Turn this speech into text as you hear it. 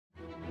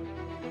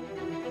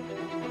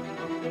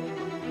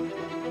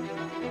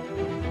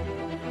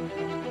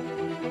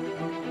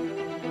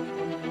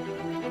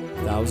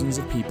thousands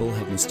of people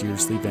have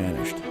mysteriously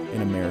vanished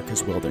in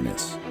America's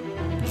wilderness.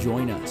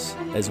 Join us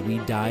as we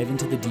dive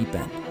into the deep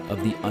end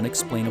of the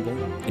unexplainable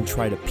and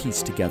try to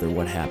piece together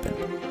what happened.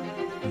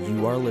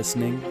 You are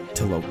listening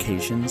to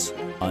Locations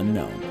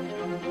Unknown.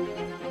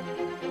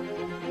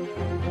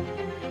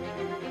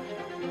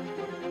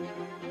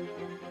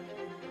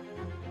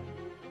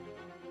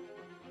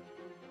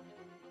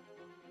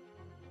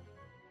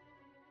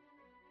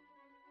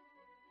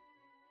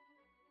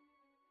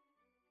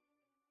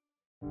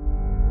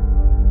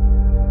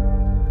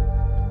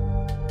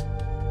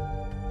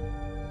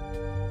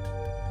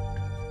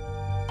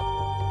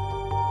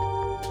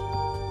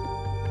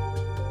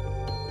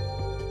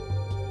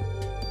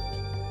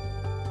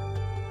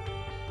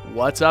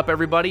 What's up,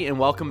 everybody, and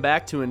welcome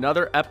back to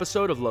another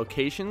episode of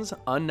Locations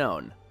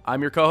Unknown.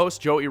 I'm your co-host,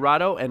 Joe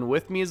Irado, and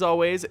with me, as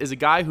always, is a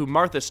guy who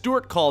Martha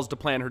Stewart calls to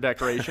plan her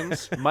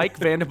decorations, Mike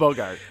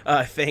Vandebogart.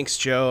 Thanks,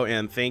 Joe,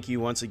 and thank you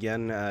once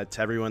again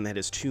to everyone that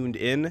has tuned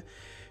in.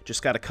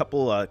 Just got a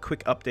couple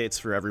quick updates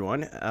for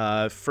everyone.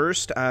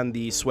 First, on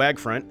the swag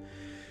front,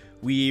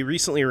 we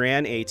recently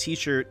ran a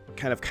t-shirt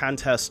kind of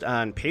contest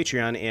on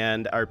Patreon,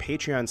 and our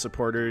Patreon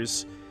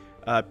supporters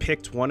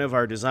picked one of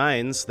our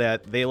designs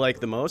that they like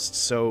the most,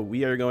 so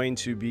we are going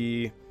to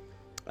be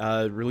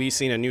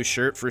releasing a new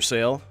shirt for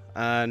sale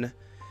on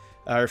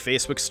our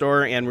Facebook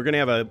store, and we're going to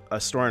have a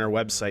store on our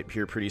website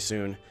here pretty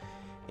soon.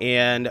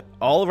 And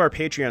all of our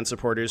Patreon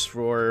supporters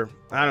for,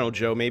 I don't know,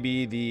 Joe,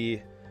 maybe the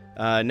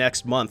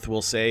next month,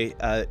 we'll say,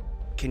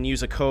 can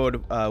use a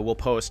code we'll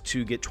post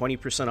to get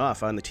 20%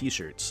 off on the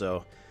t-shirt.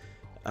 So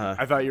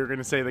I thought you were going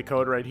to say the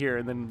code right here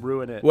and then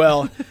ruin it.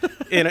 Well,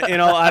 in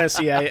all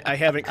honesty, I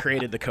haven't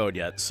created the code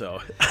yet,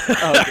 so.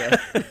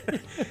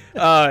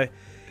 Okay.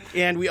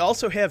 And we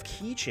also have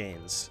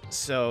keychains,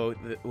 so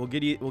we'll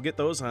get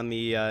those on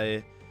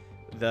the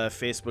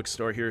Facebook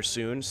store here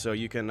soon, so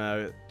you can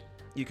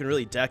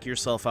really deck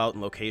yourself out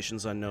in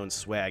Locations Unknown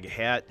swag,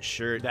 hat,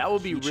 shirt. That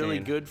would be really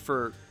good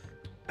for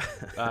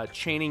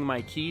chaining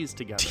my keys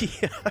together.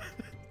 Yeah.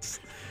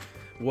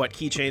 What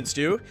keychains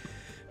do.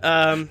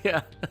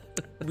 Yeah.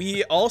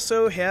 We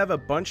also have a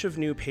bunch of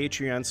new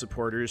Patreon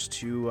supporters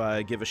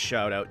to give a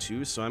shout out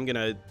to, so I'm going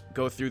to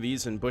go through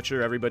these and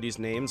butcher everybody's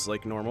names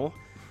like normal.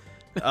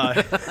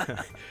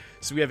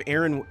 So we have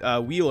Aaron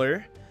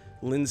Wheeler,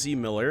 Lindsay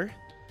Miller,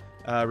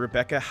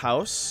 Rebecca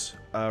House,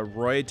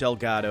 Roy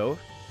Delgado,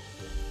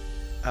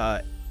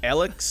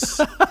 Alex.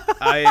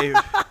 I'm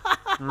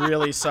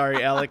really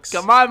sorry, Alex.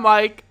 Come on,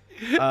 Mike.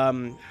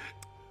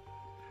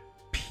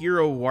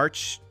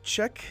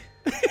 Pirowarchek.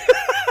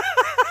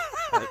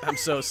 I'm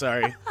so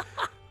sorry.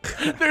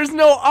 There's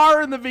no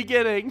R in the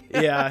beginning.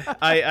 Yeah,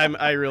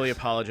 I really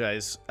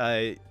apologize.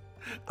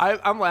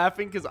 I'm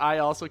laughing because I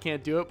also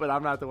can't do it, but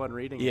I'm not the one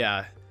reading it.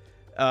 Yeah.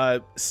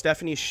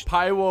 Stephanie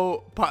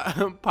Piwo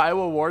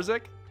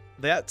Warzik?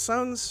 That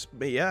sounds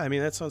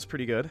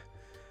pretty good.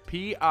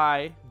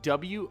 Piwowarczyk.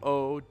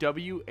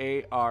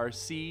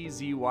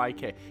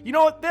 You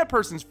know what? That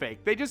person's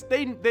fake. They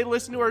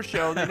listen to our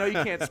show. They know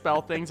you can't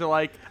spell things. They're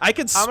like, I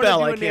could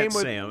spell, I can't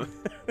say them.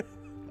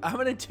 I'm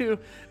gonna do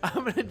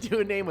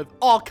a name with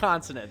all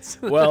consonants.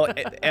 Well,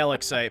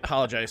 Alex, I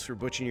apologize for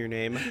butchering your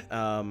name.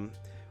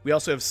 We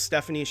also have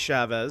Stephanie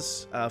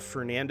Chavez,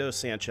 Fernando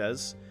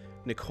Sanchez,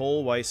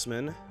 Nicole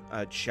Weissman,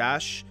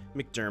 Josh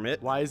McDermott.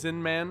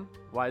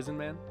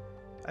 Wisenman.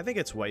 I think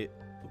it's White.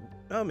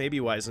 Oh, maybe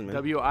Wisenman.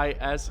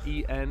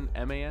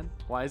 Wisenman.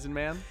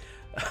 Wisenman.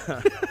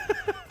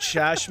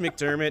 Josh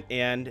McDermott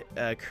and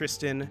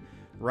Kristen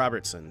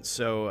Robertson.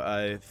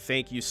 So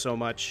thank you so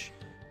much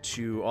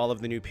to all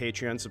of the new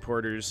Patreon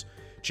supporters.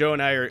 Joe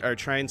and I are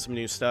trying some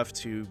new stuff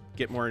to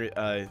get more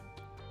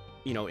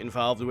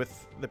involved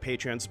with the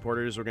Patreon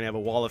supporters. We're going to have a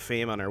wall of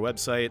fame on our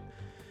website.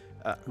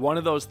 One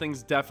of those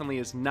things definitely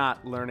is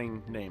not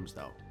learning names,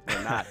 though.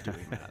 We're not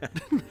doing that.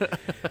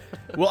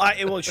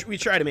 We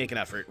try to make an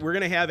effort. We're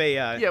going to have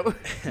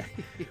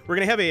we're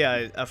going to have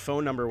a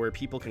phone number where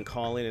people can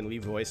call in and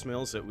leave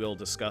voicemails that we'll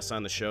discuss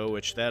on the show,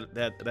 which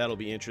that'll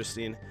be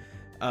interesting.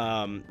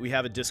 We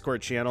have a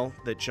Discord channel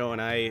that Joe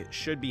and I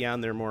should be on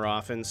there more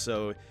often.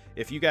 So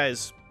if you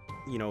guys,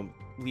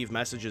 leave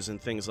messages and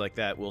things like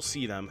that, we'll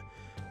see them.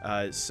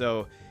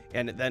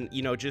 And then,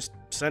 just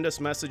send us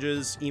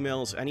messages,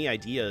 emails, any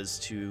ideas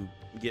to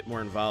get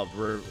more involved.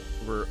 We're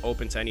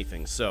open to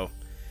anything. So,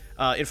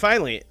 and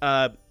finally,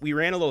 we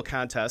ran a little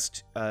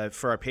contest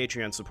for our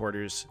Patreon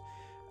supporters.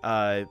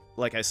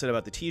 Like I said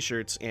about the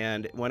t-shirts,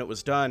 and when it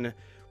was done,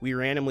 we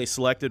randomly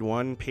selected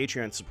one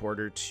Patreon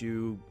supporter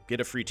to get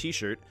a free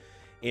t-shirt,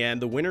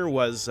 and the winner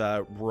was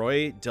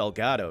Roy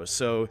Delgado.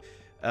 So,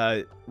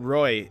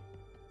 Roy,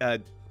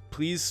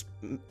 please,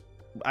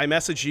 I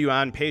messaged you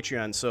on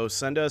Patreon, so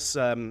send us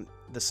the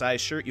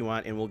size shirt you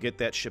want, and we'll get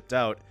that shipped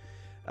out.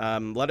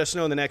 Let us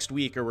know in the next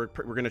week, or we're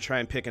going to try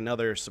and pick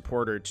another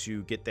supporter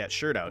to get that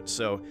shirt out.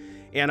 So,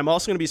 and I'm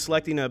also going to be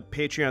selecting a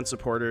Patreon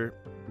supporter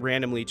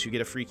randomly to get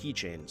a free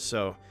keychain.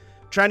 So,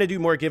 trying to do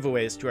more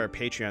giveaways to our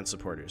Patreon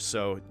supporters,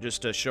 so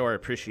just to show our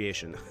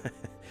appreciation.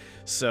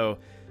 So,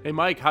 hey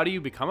Mike, how do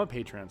you become a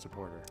Patreon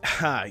supporter?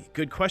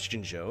 Good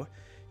question, Joe.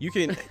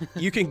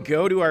 you can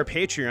go to our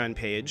Patreon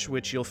page,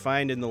 which you'll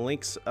find in the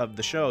links of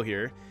the show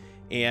here,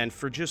 and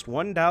for just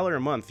 $1 a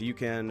month, you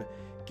can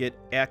get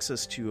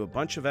access to a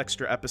bunch of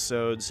extra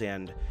episodes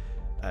and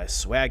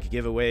swag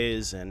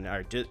giveaways and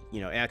our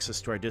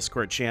access to our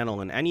Discord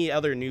channel and any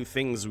other new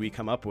things we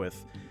come up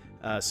with.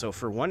 So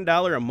for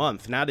 $1 a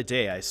month, not a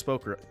day, I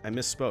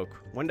misspoke.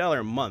 $1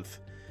 a month,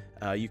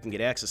 you can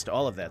get access to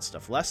all of that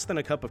stuff. Less than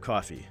a cup of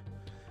coffee.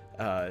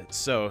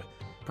 So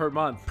per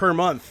month. Per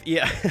month,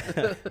 yeah.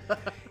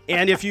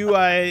 And if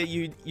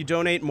you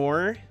donate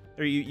more,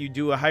 or you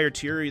do a higher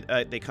tier,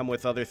 they come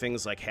with other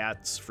things like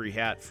hats, free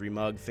hat, free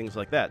mug, things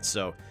like that.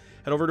 So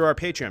head over to our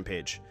Patreon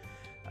page.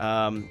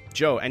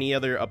 Joe, any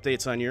other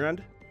updates on your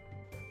end?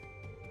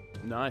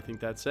 No, I think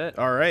that's it.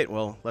 All right,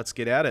 well, let's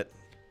get at it.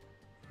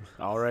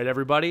 All right,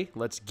 everybody,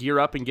 let's gear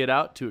up and get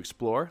out to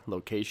explore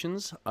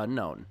locations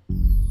unknown.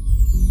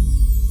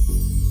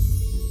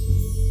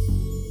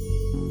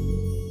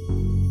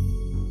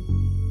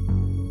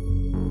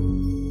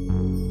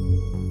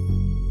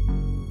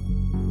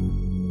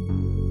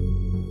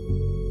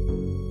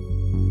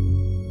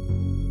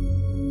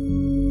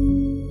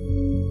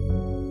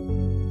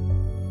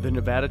 The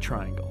Nevada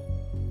Triangle,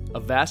 a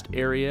vast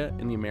area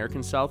in the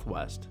American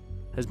Southwest,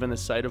 has been the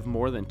site of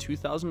more than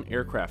 2,000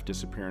 aircraft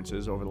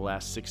disappearances over the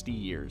last 60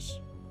 years.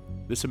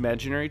 This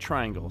imaginary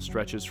triangle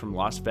stretches from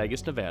Las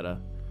Vegas,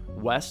 Nevada,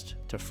 west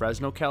to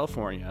Fresno,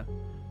 California,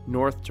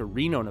 north to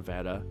Reno,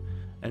 Nevada,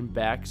 and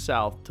back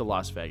south to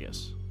Las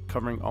Vegas,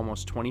 covering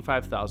almost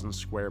 25,000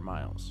 square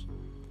miles.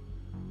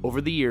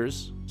 Over the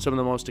years, some of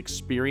the most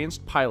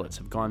experienced pilots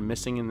have gone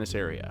missing in this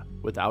area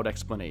without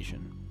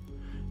explanation.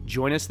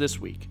 Join us this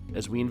week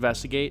as we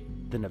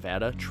investigate the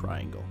Nevada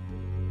Triangle.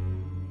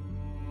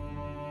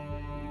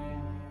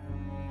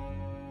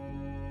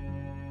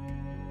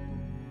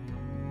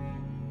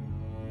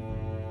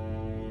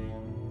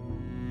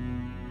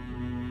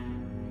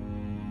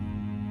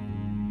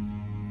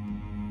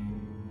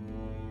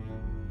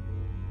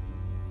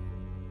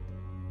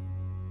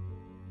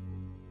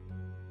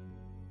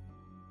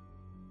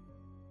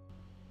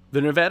 The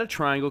Nevada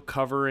Triangle,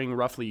 covering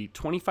roughly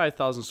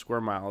 25,000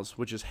 square miles,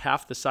 which is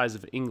half the size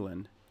of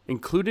England.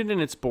 Included in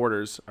its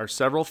borders are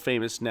several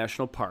famous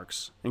national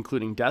parks,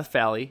 including Death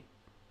Valley,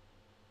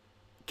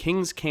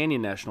 Kings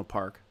Canyon National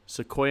Park,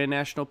 Sequoia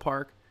National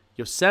Park,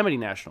 Yosemite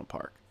National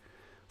Park.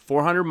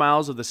 400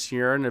 miles of the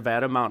Sierra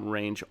Nevada mountain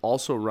range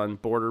also run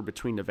border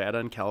between Nevada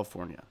and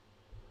California.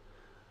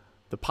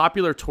 The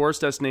popular tourist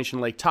destination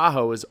Lake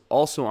Tahoe is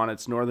also on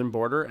its northern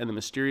border, and the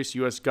mysterious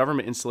U.S.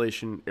 government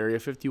installation Area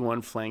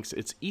 51 flanks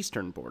its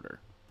eastern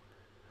border.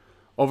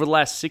 Over the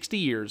last 60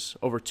 years,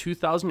 over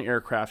 2,000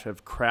 aircraft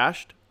have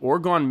crashed or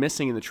gone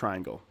missing in the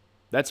triangle.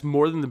 That's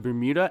more than the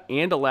Bermuda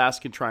and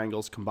Alaskan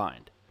triangles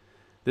combined.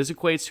 This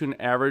equates to an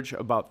average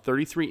of about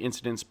 33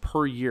 incidents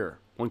per year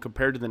when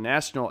compared to the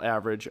national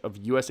average of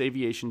U.S.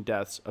 aviation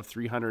deaths of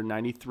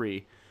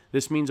 393.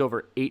 This means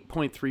over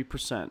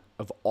 8.3%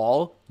 of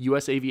all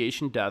U.S.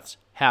 aviation deaths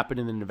happen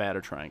in the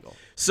Nevada Triangle.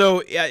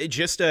 So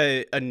just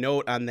a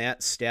note on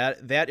that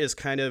stat, that is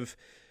kind of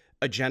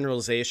a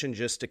generalization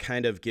just to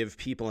kind of give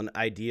people an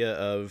idea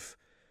of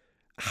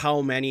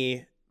how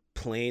many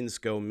planes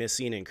go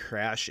missing and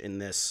crash in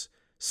this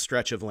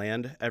stretch of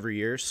land every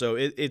year. So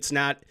it's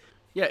not...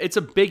 Yeah, it's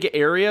a big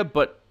area,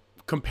 but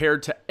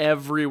compared to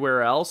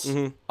everywhere else,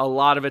 a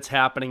lot of it's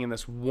happening in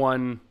this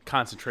one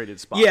concentrated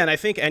spot. Yeah, and I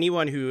think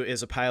anyone who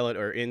is a pilot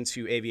or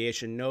into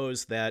aviation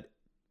knows that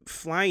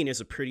flying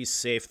is a pretty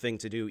safe thing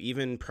to do.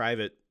 Even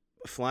private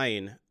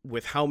flying,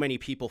 with how many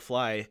people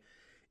fly,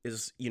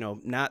 is,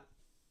 not,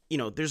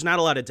 there's not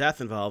a lot of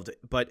death involved.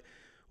 But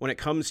when it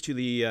comes to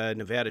the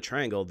Nevada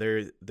Triangle,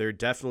 there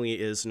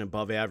definitely is an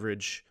above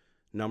average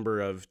number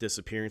of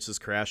disappearances,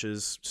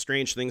 crashes,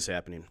 strange things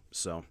happening.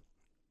 So...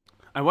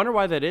 I wonder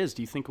why that is.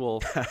 Do you think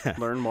we'll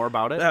learn more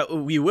about it?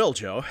 We will,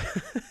 Joe.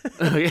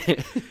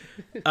 Okay.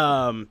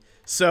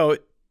 So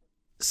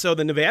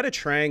the Nevada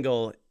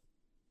Triangle,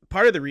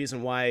 part of the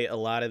reason why a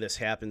lot of this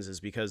happens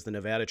is because the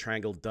Nevada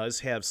Triangle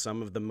does have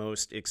some of the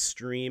most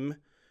extreme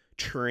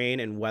terrain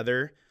and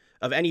weather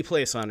of any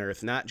place on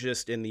Earth, not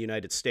just in the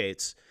United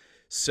States.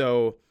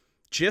 So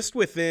just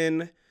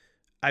within,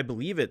 I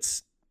believe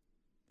it's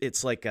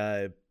like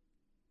I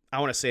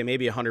want to say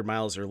maybe 100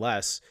 miles or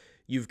less,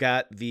 you've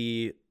got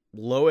the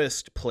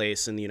lowest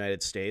place in the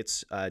United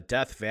States,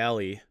 Death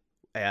Valley,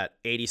 at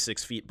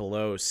 86 feet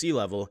below sea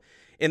level.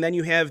 And then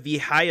you have the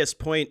highest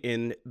point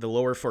in the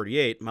lower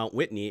 48, Mount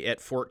Whitney, at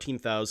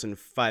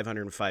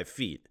 14,505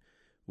 feet,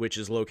 which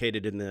is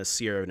located in the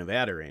Sierra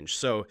Nevada range.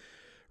 So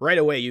right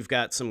away, you've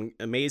got some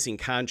amazing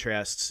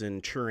contrasts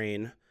in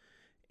terrain.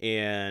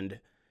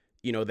 And,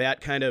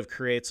 that kind of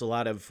creates a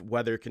lot of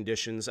weather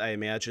conditions, I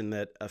imagine,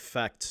 that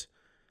affect,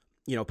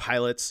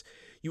 pilots.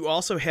 You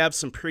also have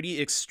some pretty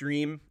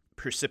extreme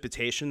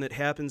precipitation that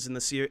happens in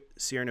the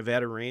Sierra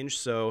Nevada range.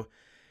 So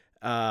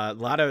a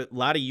lot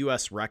of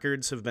U.S.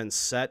 records have been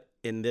set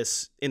in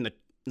the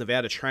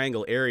Nevada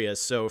Triangle area.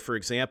 So, for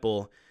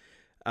example,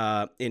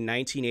 In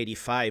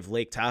 1985,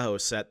 Lake Tahoe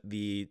set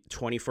the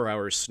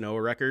 24-hour snow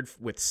record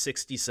with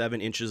 67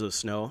 inches of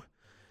snow.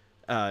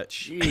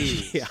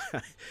 Jeez. Yeah.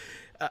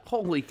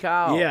 Holy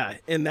cow. Yeah.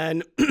 And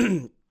then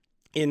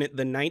in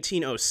the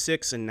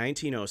 1906 and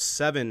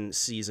 1907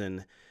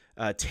 season,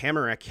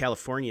 Tamarack,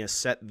 California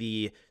set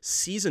the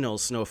seasonal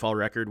snowfall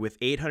record with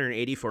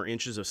 884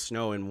 inches of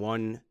snow in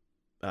one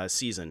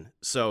season.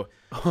 So,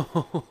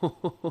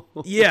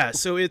 yeah,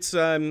 so it's,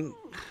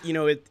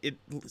 it's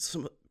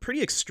some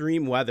pretty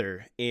extreme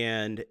weather.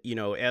 And,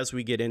 as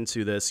we get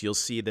into this, you'll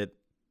see that,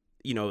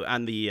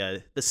 on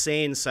the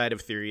sane side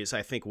of theories,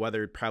 I think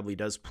weather probably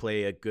does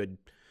play a good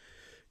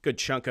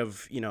chunk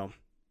of,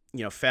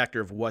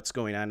 factor of what's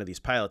going on to these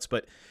pilots.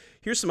 But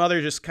here's some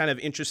other just kind of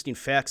interesting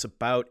facts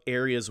about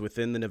areas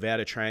within the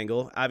Nevada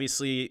Triangle.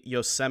 Obviously,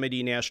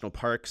 Yosemite National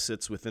Park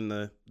sits within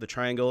the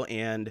triangle,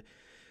 and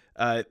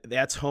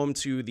that's home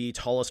to the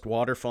tallest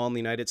waterfall in the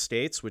United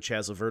States, which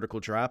has a vertical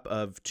drop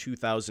of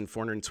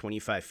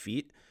 2,425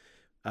 feet.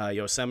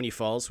 Yosemite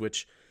Falls,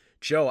 which,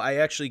 Joe, I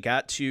actually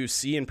got to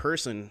see in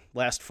person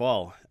last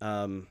fall.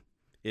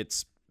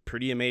 It's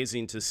pretty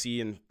amazing to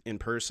see in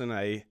person.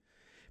 If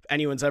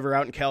anyone's ever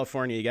out in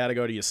California, you got to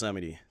go to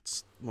Yosemite.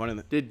 It's one of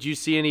the... Did you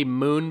see any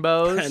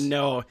moonbows?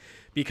 No,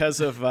 because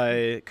of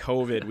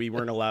COVID, we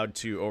weren't allowed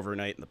to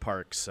overnight in the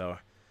park. So,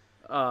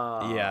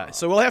 yeah.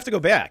 So we'll have to go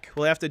back.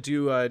 We'll have to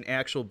do an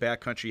actual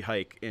backcountry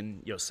hike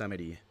in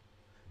Yosemite.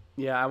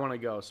 Yeah, I want to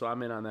go, so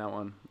I'm in on that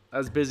one. I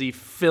was busy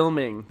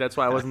filming. That's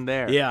why I wasn't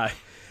there. Yeah.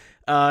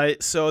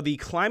 So the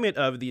climate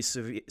of the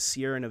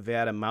Sierra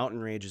Nevada mountain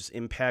range is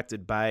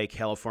impacted by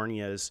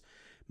California's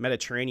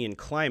Mediterranean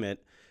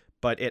climate,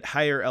 but at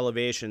higher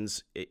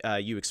elevations,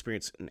 you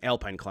experience an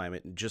alpine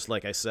climate. And just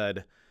like I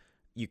said,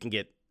 you can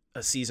get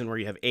a season where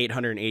you have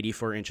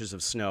 884 inches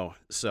of snow.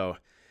 So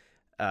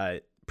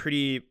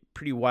pretty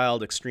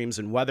wild extremes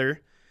in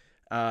weather.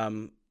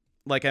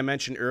 Like I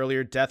mentioned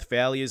earlier, Death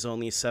Valley is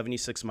only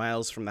 76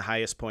 miles from the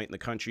highest point in the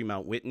country,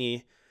 Mount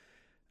Whitney.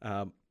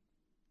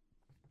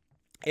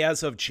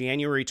 As of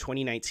January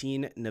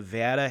 2019,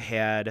 Nevada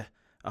had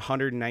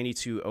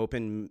 192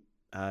 open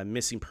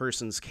missing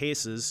persons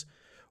cases,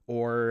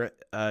 or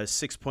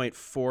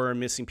 6.4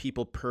 missing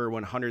people per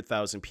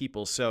 100,000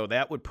 people. So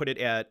that would put it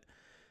at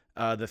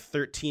the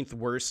 13th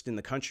worst in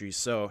the country.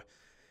 So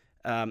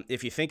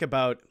if you think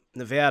about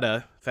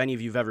Nevada, if any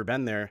of you have ever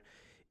been there,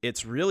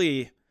 it's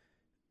really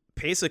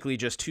basically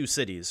just two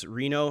cities,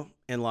 Reno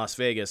and Las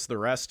Vegas. The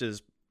rest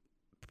is,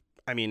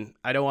 I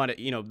don't want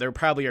to, there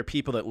probably are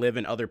people that live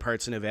in other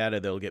parts of Nevada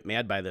that'll get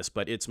mad by this,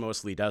 but it's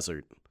mostly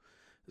desert.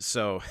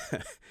 So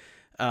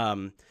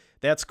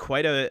that's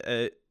quite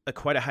a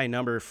high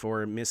number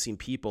for missing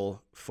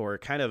people for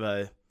kind of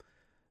a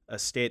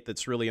state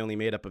that's really only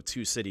made up of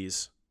two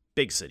cities,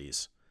 big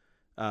cities.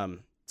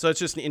 So it's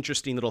just an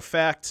interesting little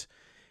fact.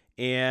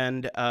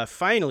 And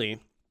finally,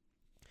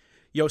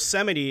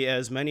 Yosemite,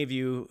 as many of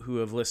you who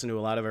have listened to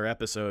a lot of our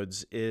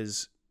episodes,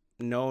 is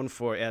known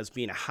for as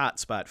being a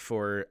hotspot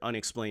for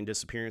unexplained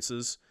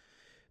disappearances.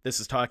 This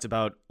is talked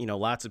about,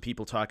 lots of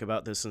people talk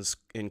about this,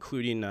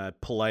 including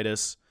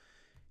Paulides,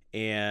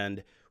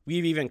 and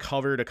we've even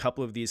covered a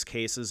couple of these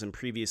cases in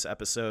previous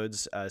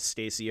episodes,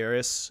 Stacey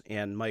Aris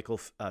and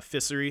Michael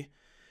Fissery.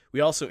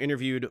 We also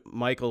interviewed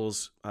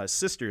Michael's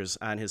sisters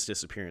on his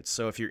disappearance.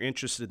 So if you're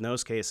interested in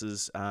those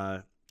cases,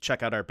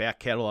 check out our back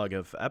catalog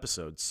of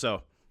episodes.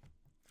 So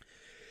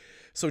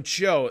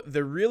Joe,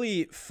 the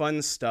really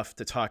fun stuff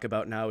to talk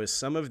about now is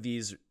some of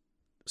these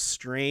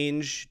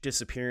strange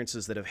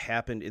disappearances that have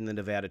happened in the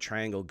Nevada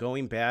Triangle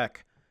going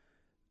back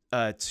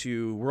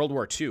to World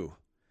War II.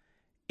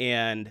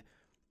 And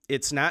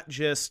it's not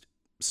just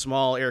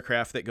small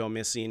aircraft that go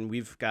missing.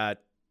 We've got,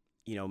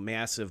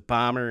 massive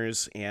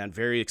bombers and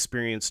very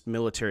experienced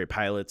military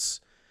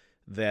pilots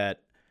that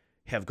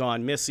have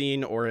gone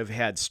missing or have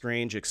had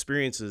strange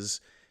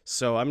experiences.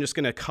 So I'm just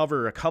going to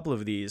cover a couple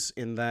of these,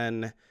 and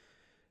then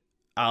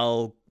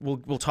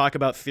we'll talk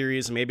about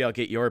theories, and maybe I'll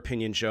get your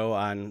opinion, Joe,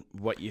 on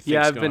what you think.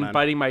 Yeah, I've been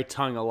biting my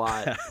tongue a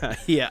lot.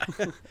 Yeah.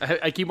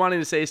 I keep wanting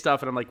to say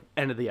stuff, and I'm like,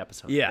 end of the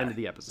episode. Yeah. End of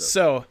the episode.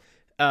 So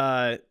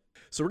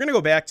we're going to go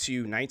back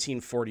to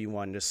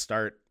 1941 to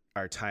start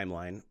our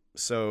timeline.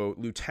 So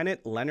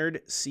Lieutenant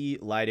Leonard C.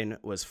 Lydon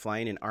was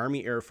flying an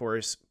Army Air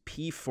Force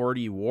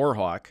P-40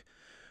 Warhawk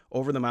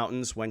over the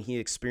mountains when he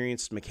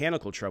experienced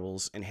mechanical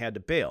troubles and had to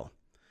bail.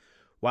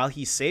 While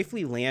he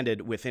safely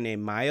landed within a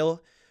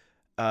mile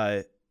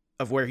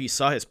of where he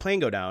saw his plane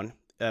go down,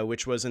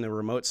 which was in the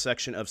remote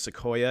section of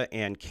Sequoia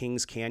and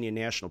Kings Canyon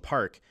National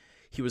Park,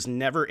 he was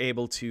never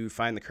able to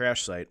find the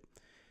crash site.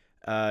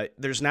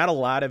 There's not a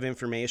lot of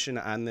information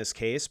on this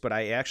case, but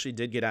I actually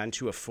did get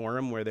onto a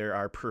forum where there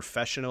are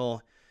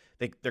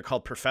they're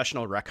called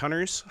professional wreck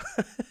hunters.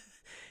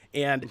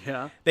 And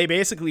they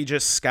basically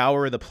just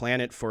scour the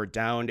planet for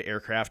downed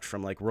aircraft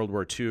from like World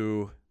War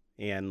II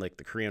and like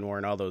the Korean War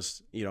and all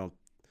those,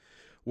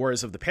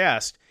 wars of the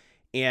past.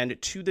 And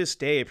to this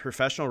day,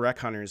 professional wreck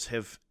hunters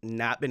have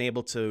not been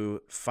able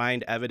to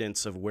find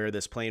evidence of where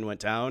this plane went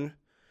down.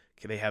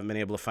 They haven't been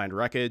able to find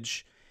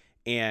wreckage,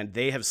 and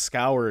they have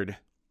scoured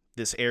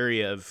this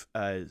area of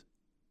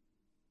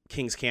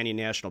Kings Canyon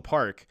National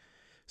Park.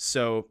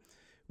 So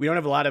we don't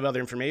have a lot of other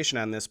information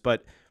on this,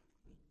 but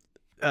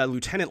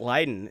Lieutenant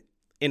Lydon,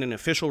 in an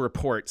official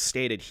report,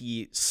 stated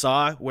he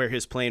saw where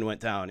his plane went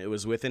down. It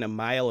was within a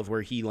mile of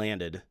where he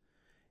landed,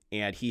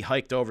 and he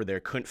hiked over there,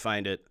 couldn't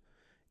find it.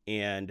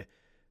 And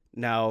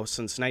now,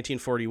 since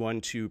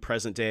 1941 to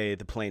present day,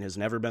 the plane has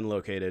never been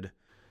located.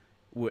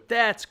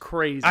 That's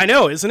crazy. I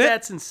know, isn't it?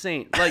 That's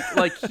insane.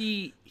 Like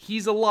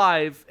he's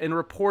alive and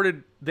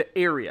reported the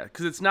area,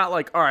 because it's not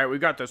like, all right, we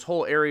got this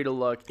whole area to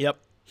look. Yep.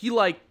 He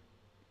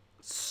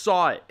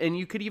saw it, and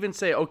you could even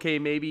say, okay,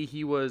 maybe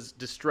he was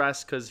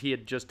distressed because he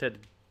had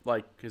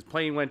his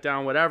plane went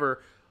down,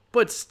 whatever.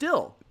 But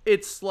still,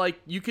 it's like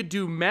you could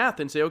do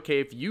math and say, okay,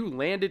 if you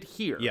landed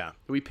here,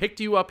 we picked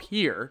you up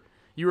here,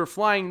 you were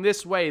flying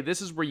this way,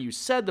 this is where you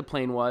said the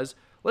plane was.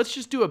 Let's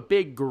just do a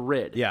big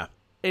grid. Yeah.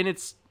 And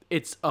it's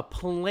a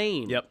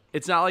plane. Yep.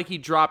 It's not like he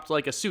dropped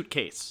like a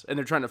suitcase and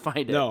they're trying to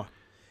find it. No.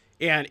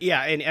 And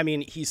I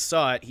mean, he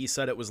saw it. He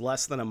said it was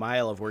less than a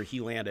mile of where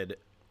he landed.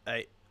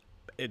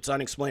 It's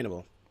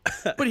unexplainable.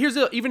 But here's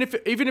even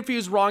if he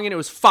was wrong and it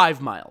was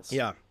 5 miles.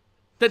 Yeah.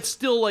 That's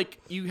still like,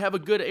 you have a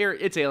good area.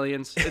 It's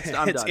aliens.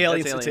 I'm it's done.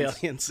 aliens. It's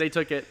aliens. They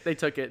took it.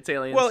 It's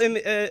aliens. Well, and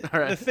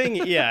the thing,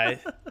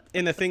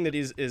 and the thing that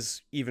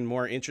is even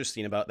more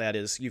interesting about that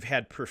is you've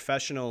had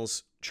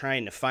professionals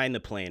trying to find the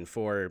plane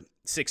for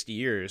 60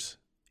 years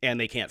and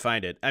they can't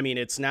find it. I mean,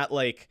 it's not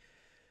like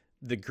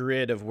the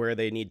grid of where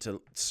they need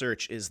to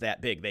search is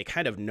that big. They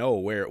kind of know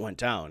where it went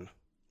down.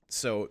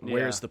 So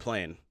where's the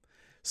plane?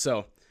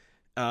 So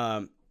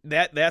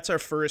that's our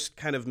first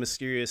kind of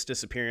mysterious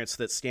disappearance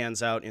that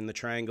stands out in the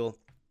triangle.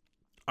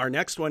 Our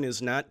next one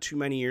is not too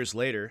many years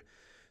later.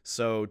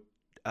 So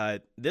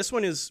this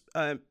one is,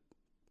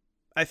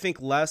 I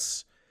think,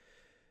 less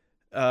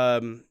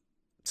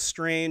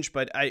strange,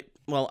 but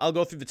I'll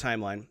go through the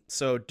timeline.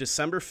 So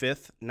December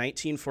 5th,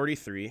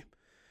 1943,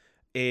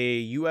 a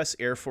U.S.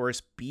 Air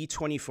Force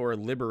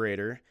B-24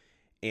 Liberator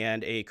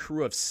and a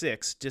crew of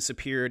 6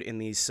 disappeared in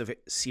the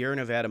Sierra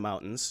Nevada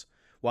mountains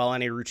while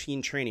on a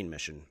routine training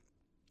mission.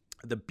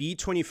 The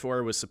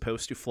B-24 was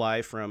supposed to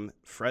fly from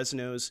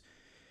Fresno's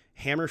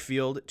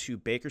Hammerfield to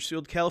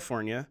Bakersfield,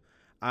 California,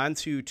 on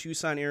to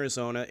Tucson,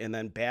 Arizona, and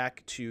then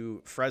back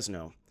to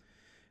Fresno.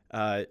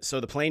 So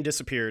the plane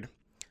disappeared.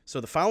 So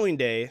the following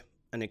day,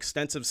 an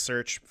extensive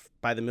search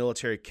by the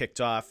military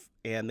kicked off,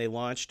 and they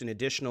launched an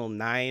additional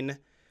 9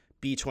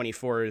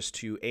 B-24s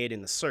to aid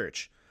in the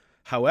search.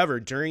 However,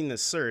 during the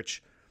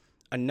search,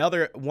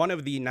 one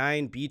of the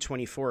 9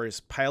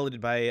 B-24s, piloted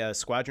by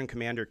Squadron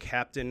Commander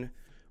Captain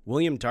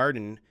William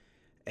Darden,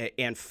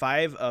 and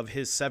 5 of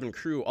his 7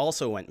 crew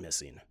also went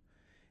missing.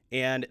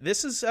 And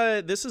this is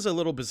a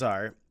little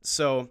bizarre.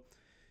 So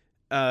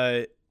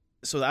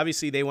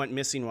obviously they went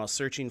missing while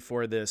searching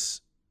for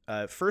this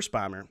first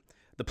bomber.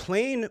 The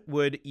plane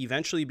would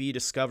eventually be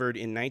discovered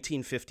in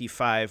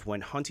 1955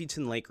 when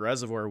Huntington Lake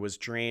Reservoir was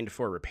drained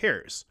for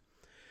repairs.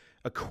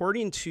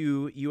 According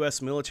to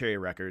U.S. military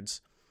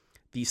records,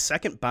 the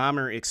second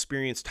bomber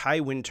experienced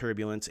high wind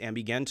turbulence and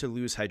began to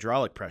lose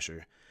hydraulic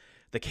pressure.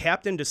 The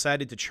captain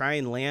decided to try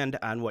and land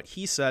on what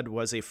he said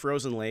was a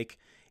frozen lake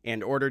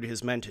and ordered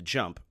his men to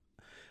jump.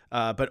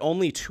 But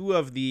only 2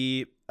 of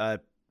the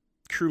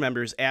crew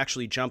members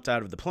actually jumped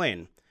out of the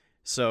plane.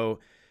 So,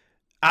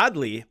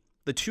 oddly,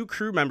 the 2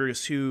 crew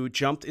members who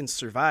jumped and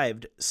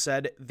survived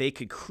said they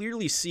could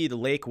clearly see the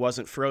lake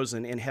wasn't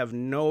frozen and have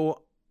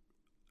no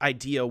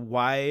idea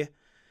why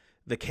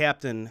the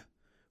captain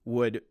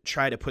would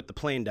try to put the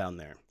plane down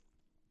there.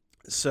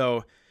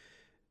 So,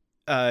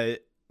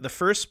 the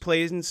first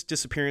plane's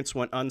disappearance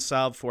went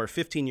unsolved for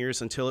 15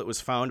 years until it was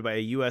found by a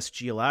U.S.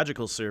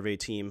 Geological Survey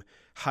team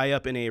high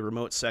up in a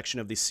remote section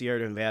of the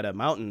Sierra Nevada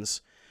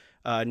mountains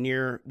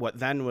near what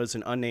then was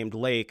an unnamed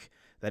lake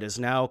that is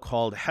now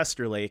called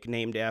Hester Lake,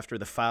 named after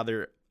the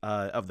father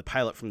of the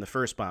pilot from the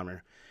first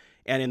bomber.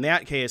 And in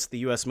that case, the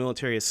U.S.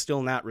 military has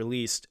still not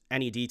released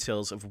any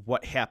details of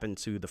what happened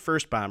to the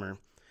first bomber.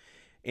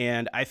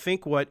 And I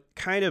think what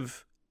kind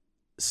of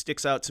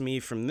sticks out to me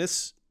from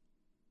this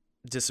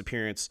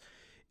disappearance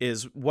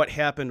is what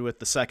happened with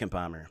the second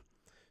bomber.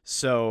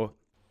 So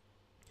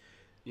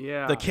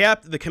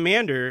the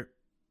commander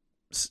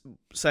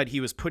said he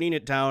was putting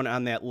it down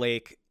on that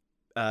lake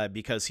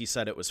because he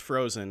said it was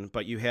frozen,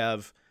 but you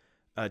have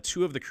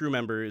 2 of the crew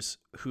members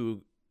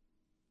who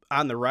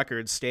on the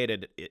record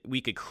stated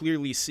we could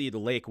clearly see the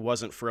lake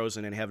wasn't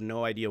frozen and have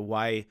no idea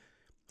why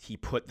he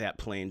put that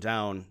plane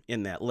down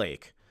in that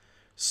lake.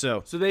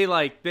 So they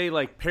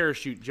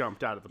parachute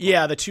jumped out of the plane.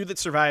 Yeah, the 2 that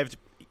survived.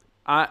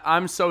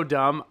 I'm so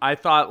dumb. I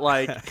thought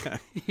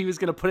he was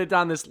gonna put it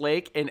down this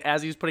lake, and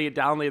as he was putting it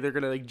down, they're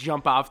gonna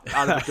jump out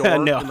of the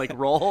door No. and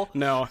roll.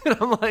 No,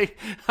 and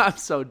I'm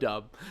so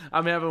dumb.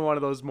 I'm having one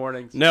of those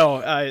mornings.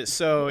 No,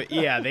 so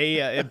yeah,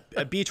 they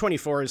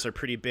B-24s are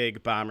pretty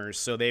big bombers,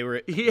 so they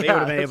would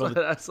have been able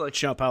to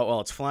jump out while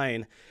it's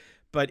flying.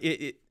 But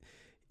it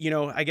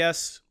I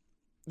guess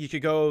you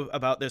could go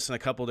about this in a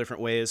couple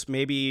different ways.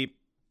 Maybe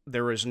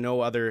there was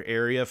no other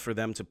area for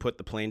them to put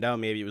the plane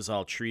down. Maybe it was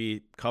all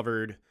tree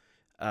covered,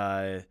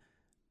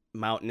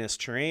 mountainous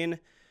terrain.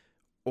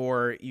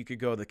 Or you could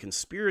go the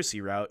conspiracy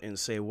route and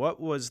say, what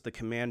was the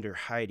commander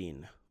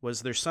hiding?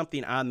 Was there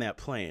something on that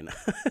plane?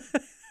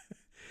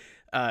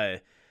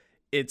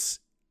 It's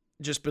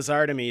just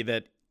bizarre to me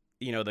that,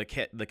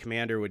 the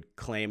commander would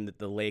claim that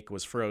the lake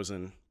was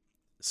frozen.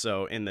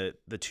 So, and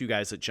the two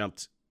guys that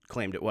jumped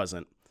claimed it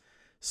wasn't.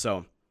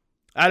 So,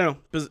 I don't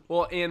know.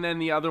 Well, and then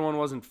the other one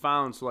wasn't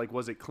found. So,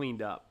 was it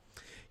cleaned up?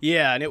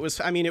 Yeah. And it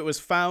was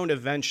found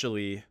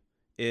eventually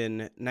in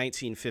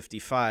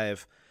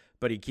 1955.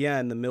 But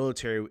again, the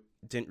military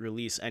didn't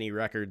release any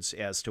records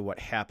as to what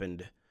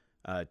happened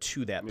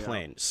to that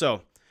plane. Yeah.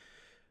 So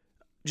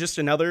just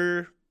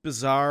another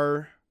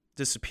bizarre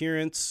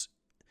disappearance.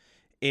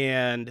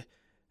 And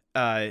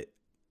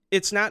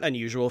it's not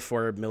unusual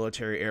for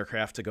military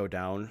aircraft to go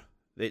down.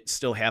 It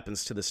still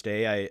happens to this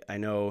day. I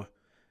know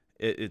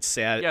it's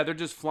sad. Yeah, they're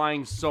just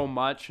flying so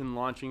much and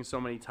launching so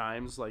many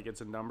times.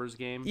 It's a numbers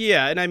game.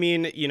 Yeah, and I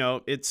mean,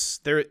 it's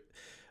there,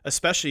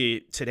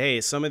 especially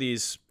today, some of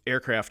these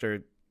aircraft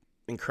are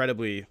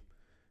incredibly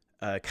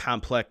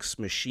complex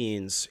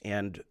machines,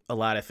 and a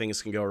lot of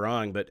things can go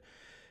wrong. But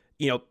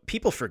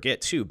people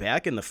forget too,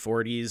 back in the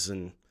 40s,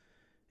 and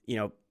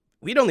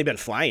we'd only been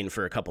flying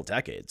for a couple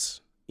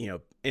decades.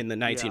 In the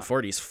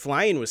 1940s,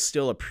 flying was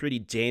still a pretty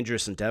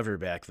dangerous endeavor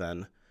back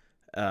then.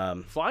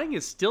 Flying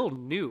is still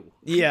new.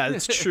 Yeah,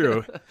 it's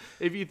true.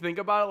 If you think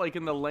about it,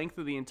 in the length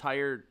of the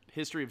entire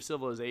history of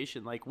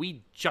civilization,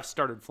 we just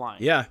started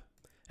flying. Yeah,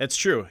 it's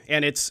true.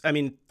 And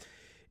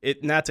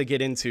not to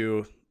get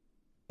into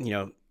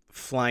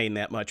flying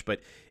that much, but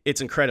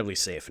it's incredibly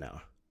safe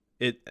now.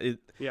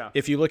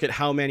 If you look at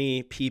how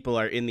many people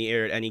are in the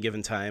air at any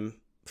given time,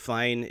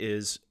 flying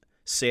is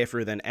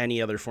safer than any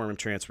other form of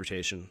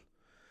transportation.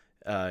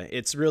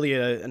 It's really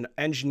an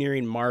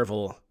engineering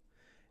marvel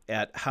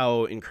at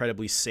how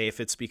incredibly safe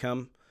it's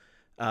become.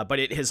 But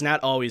it has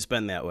not always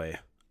been that way.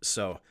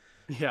 So,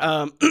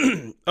 yeah.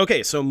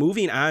 Okay. So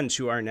moving on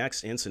to our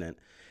next incident,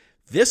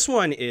 this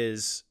one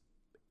is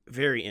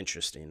very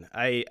interesting.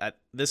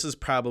 This is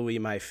probably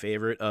my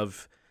favorite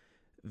of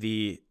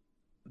the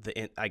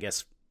I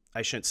guess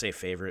I shouldn't say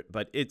favorite,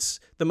 but it's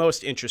the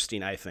most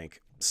interesting, I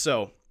think.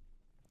 So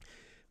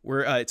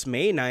it's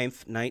May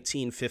 9th,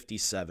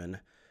 1957.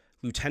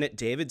 Lieutenant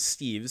David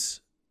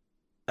Steves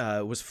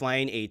was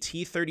flying a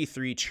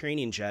T-33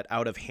 training jet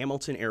out of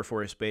Hamilton Air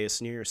Force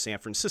Base near San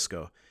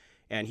Francisco,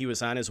 and he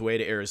was on his way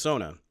to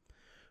Arizona.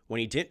 When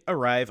he didn't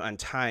arrive on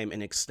time,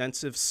 an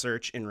extensive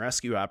search and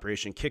rescue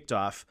operation kicked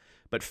off,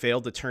 but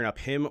failed to turn up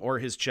him or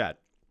his jet.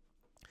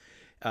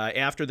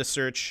 After the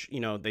search,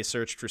 they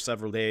searched for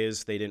several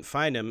days. They didn't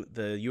find him.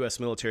 The U.S.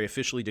 military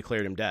officially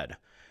declared him dead.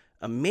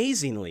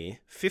 Amazingly,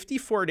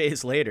 54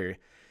 days later,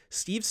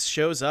 Steves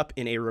shows up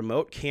in a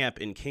remote camp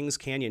in Kings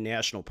Canyon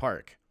National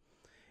Park.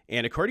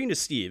 And according to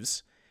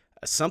Steves,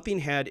 something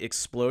had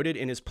exploded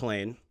in his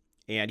plane,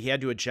 and he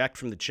had to eject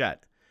from the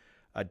jet.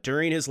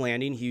 During his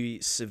landing, he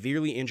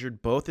severely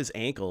injured both his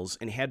ankles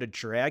and had to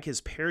drag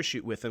his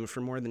parachute with him for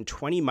more than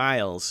 20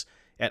 miles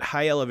at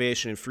high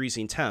elevation and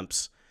freezing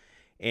temps.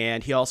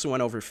 And he also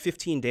went over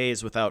 15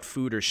 days without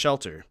food or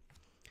shelter.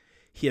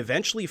 He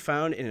eventually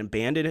found an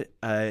abandoned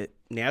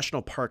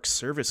National Park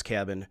service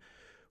cabin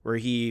where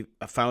he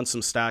found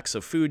some stocks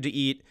of food to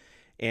eat,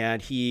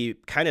 and he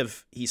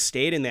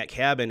stayed in that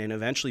cabin and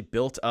eventually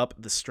built up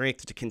the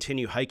strength to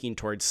continue hiking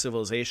towards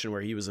civilization,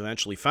 where he was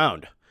eventually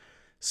found.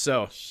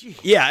 So,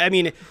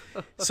 yeah,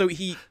 so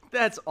he...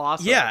 That's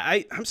awesome.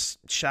 Yeah, I'm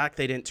shocked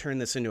they didn't turn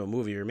this into a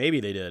movie, or maybe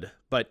they did.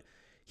 But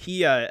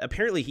he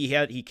apparently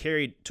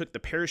took the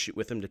parachute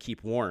with him to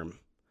keep warm.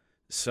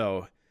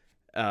 So,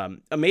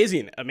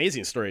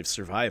 amazing story of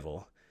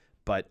survival.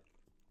 But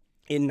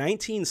in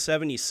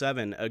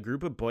 1977, a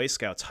group of Boy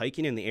Scouts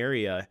hiking in the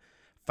area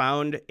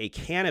found a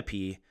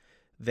canopy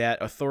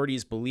that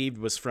authorities believed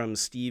was from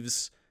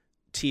Steves'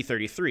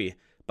 T-33,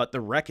 but the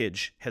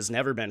wreckage has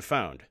never been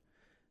found.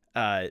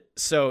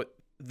 So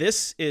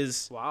this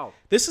is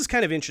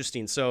kind of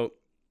interesting. So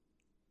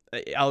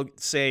I'll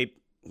say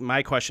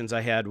my questions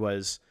I had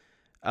was,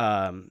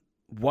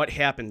 what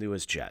happened to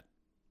his jet?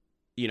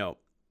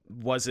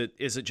 Is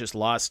it just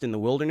lost in the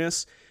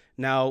wilderness?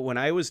 Now, when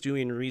I was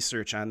doing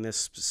research on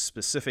this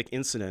specific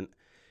incident,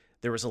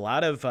 there was a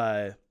lot of,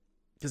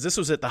 because this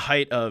was at the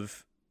height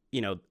of,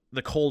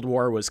 the Cold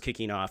War was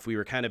kicking off. We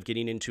were kind of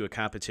getting into a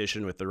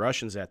competition with the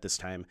Russians at this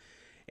time.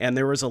 And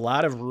there was a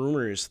lot of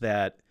rumors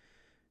that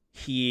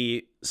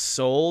he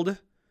sold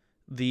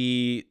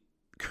the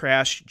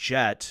crashed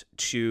jet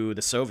to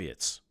the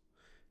Soviets,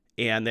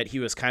 and that he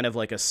was kind of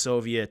like a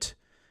Soviet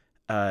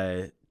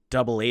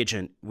double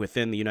agent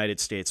within the United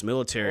States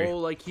military. Oh,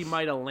 like he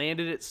might have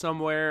landed it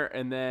somewhere,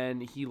 and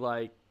then he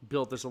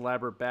built this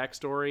elaborate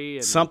backstory.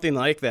 And... Something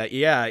like that,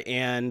 yeah.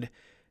 And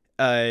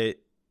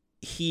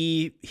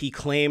he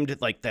claimed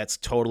that's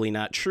totally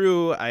not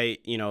true.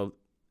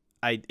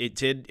 It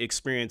did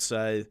experience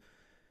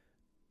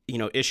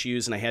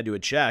issues, and I had to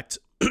eject.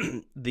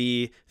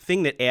 the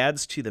thing that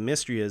adds to the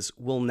mystery is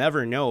we'll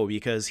never know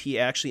because he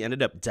actually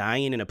ended up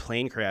dying in a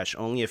plane crash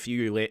only a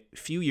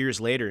few years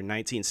later in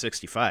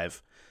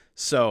 1965.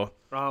 So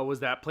was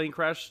that plane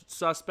crash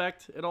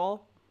suspect at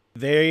all?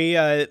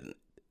 They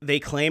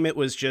claim it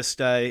was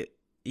just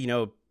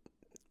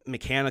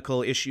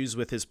mechanical issues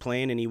with his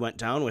plane and he went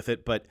down with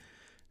it, but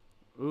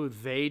ooh,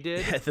 they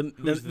did.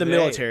 the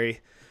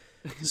military.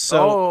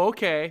 So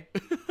okay.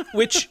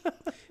 which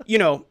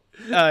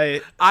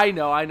I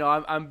know.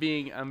 I'm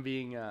being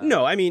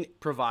no, I mean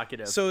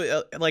provocative.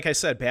 So like I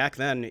said, back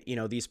then,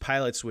 these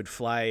pilots would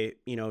fly,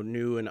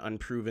 new and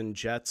unproven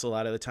jets a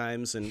lot of the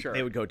times, and Sure.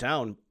 they would go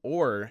down.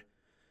 Or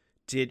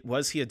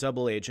was he a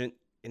double agent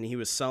and he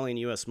was selling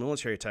U.S.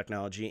 military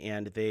technology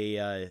and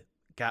they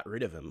got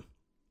rid of him?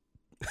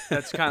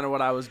 That's kind of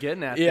what I was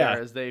getting at Yeah.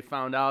 there, is they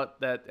found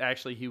out that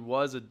actually he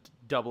was a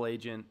double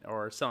agent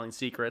or selling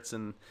secrets,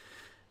 and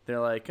they're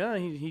like, oh,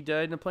 he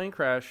died in a plane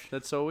crash.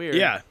 That's so weird.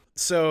 Yeah.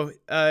 So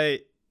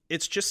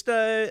it's just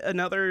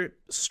another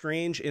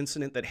strange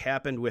incident that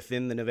happened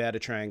within the Nevada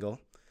Triangle.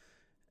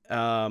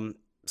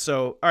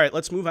 So, all right,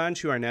 let's move on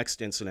to our next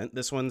incident.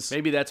 This one's...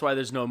 Maybe that's why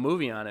there's no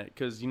movie on it,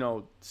 because,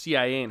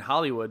 CIA and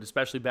Hollywood,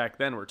 especially back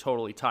then, were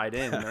totally tied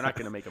in, and they're not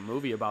going to make a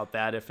movie about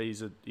that if he's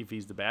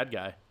the bad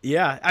guy.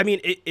 Yeah, I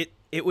mean,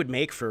 it would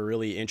make for a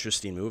really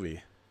interesting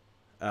movie.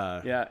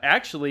 Yeah,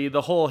 actually,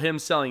 the whole him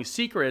selling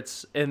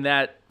secrets and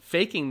that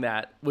faking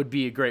that would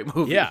be a great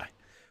movie. Yeah.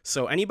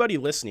 So anybody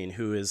listening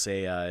who is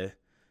a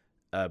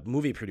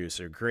movie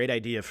producer, great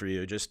idea for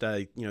you. Just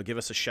give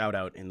us a shout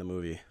out in the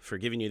movie for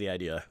giving you the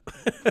idea.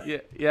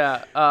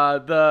 Yeah.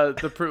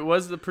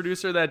 Was the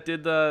producer that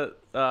did the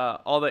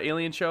all the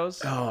alien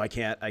shows? Oh, I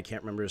can't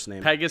remember his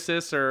name.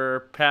 Pegasus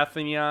or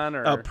Pantheon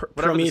or whatever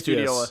Prometheus. the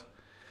studio was.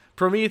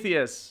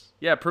 Prometheus.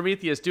 Yeah,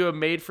 Prometheus. Do a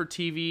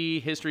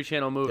made-for-TV History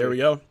Channel movie. There we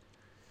go.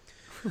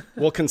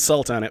 We'll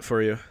consult on it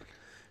for you.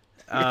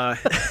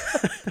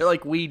 They're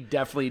like, we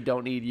definitely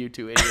don't need you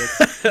two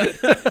idiots.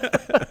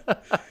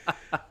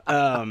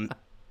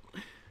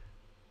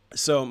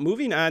 So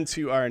moving on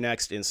to our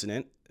next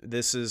incident.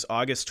 This is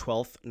August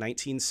 12th,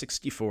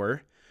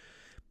 1964.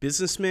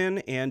 Businessman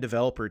and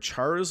developer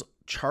Charles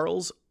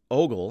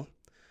Ogle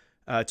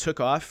took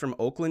off from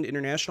Oakland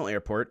International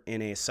Airport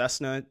in a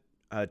Cessna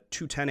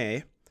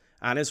 210A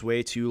on his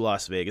way to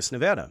Las Vegas,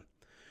 Nevada.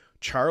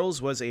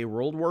 Charles was a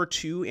World War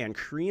II and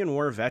Korean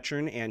War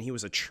veteran, and he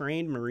was a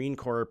trained Marine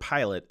Corps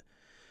pilot.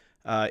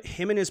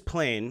 Him and his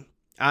plane,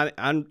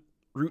 on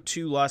route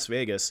to Las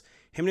Vegas,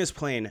 him and his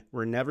plane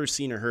were never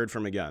seen or heard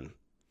from again.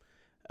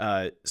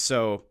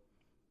 So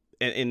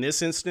in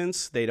this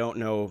instance, they don't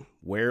know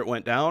where it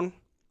went down.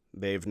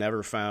 They've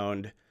never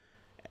found...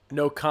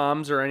 No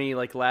comms or any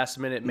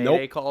last-minute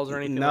mayday calls or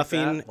anything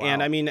nothing. like that? Wow.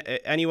 And I mean,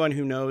 anyone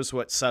who knows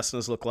what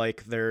Cessnas look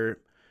like, they're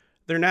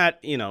not,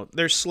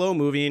 they're slow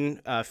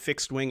moving,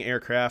 fixed wing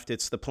aircraft.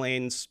 It's the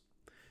planes,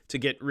 to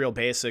get real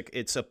basic,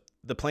 it's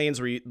the planes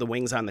where the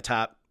wings on the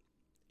top,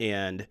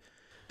 and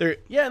they're...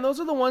 Yeah, and those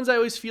are the ones I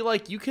always feel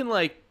like you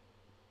can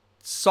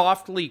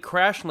softly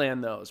crash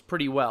land those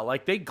pretty well.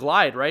 They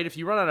glide, right? If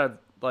you run out of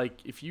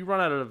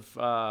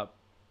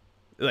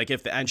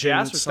if the engine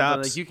gas or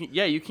stops, something,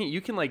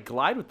 you can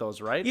glide with those,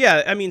 right?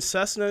 Yeah, I mean,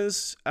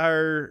 Cessnas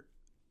are...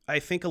 I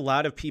think a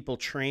lot of people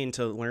train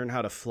to learn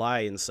how to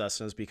fly in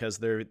Cessnas because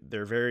they're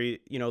very,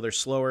 they're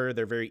slower.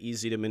 They're very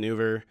easy to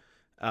maneuver.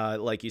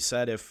 Like you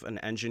said, if an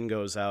engine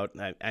goes out,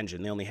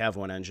 they only have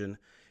one engine.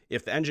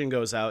 If the engine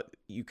goes out,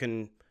 you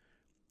can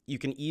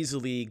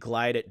easily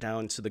glide it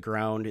down to the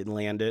ground and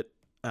land it.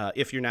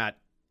 If you're not,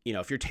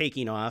 if you're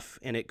taking off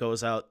and it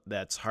goes out,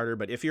 that's harder.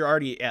 But if you're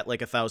already at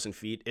 1,000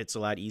 feet, it's a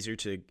lot easier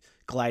to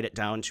glide it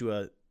down to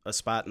a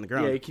spot in the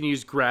ground. Yeah, you can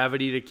use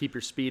gravity to keep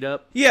your speed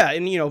up. Yeah,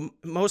 and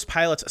most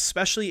pilots,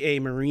 especially a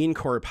Marine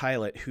Corps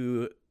pilot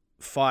who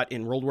fought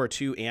in World War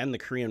II and the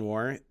Korean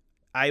War,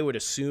 I would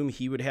assume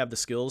he would have the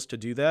skills to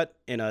do that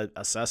in a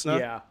Cessna.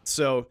 Yeah.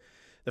 So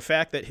the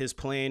fact that his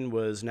plane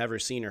was never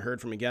seen or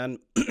heard from again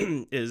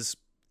is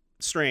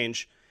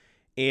strange.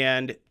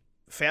 And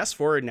fast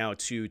forward now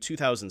to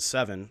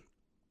 2007,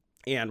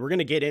 and we're going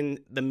to get in,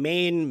 the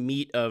main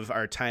meat of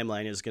our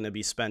timeline is going to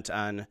be spent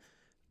on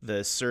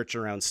the search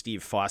around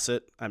Steve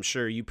Fawcett. I'm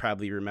sure you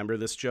probably remember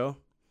this, Joe.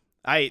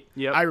 I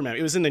remember.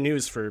 It was in the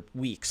news for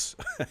weeks.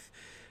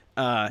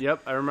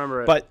 Yep, I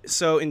remember it. But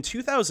so in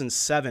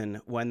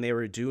 2007, when they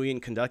were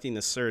conducting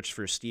the search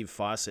for Steve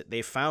Fawcett,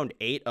 they found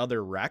 8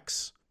 other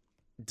wrecks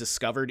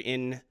discovered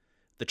in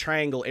the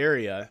Triangle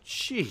area.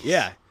 Jeez.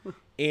 Yeah.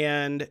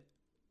 And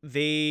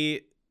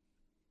they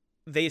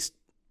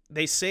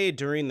say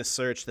during the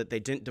search that they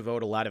didn't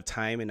devote a lot of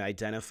time in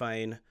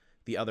identifying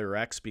the other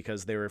wrecks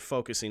because they were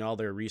focusing all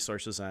their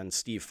resources on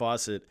Steve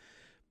Fawcett.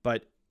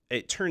 But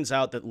it turns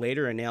out that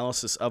later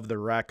analysis of the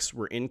wrecks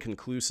were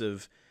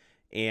inconclusive,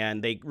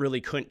 and they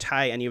really couldn't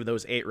tie any of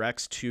those 8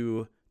 wrecks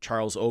to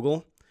Charles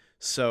Ogle.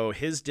 So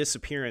his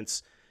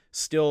disappearance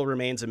still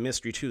remains a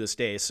mystery to this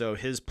day. So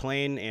his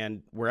plane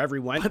and wherever he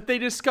went... But they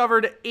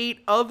discovered 8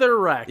 other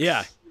wrecks.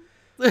 Yeah.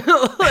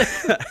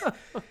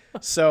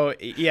 So,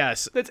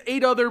 yes. That's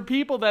 8 other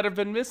people that have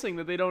been missing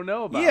that they don't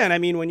know about. Yeah, and I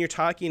mean, when you're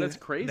talking That's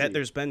crazy. that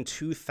there's been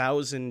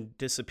 2,000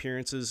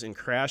 disappearances and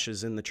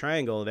crashes in the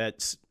triangle,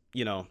 that's,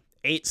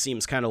 8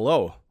 seems kind of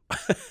low.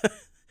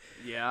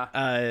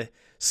 Yeah.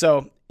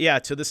 So, yeah,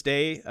 to this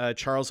day,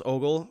 Charles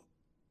Ogle,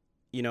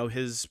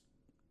 his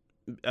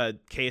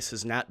case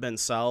has not been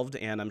solved,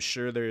 and I'm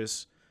sure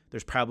there's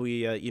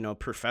probably,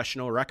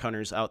 professional wreck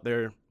hunters out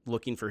there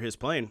looking for his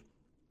plane.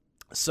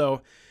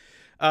 So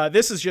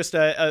this is just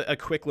a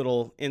quick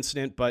little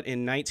incident, but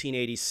in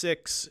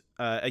 1986,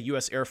 a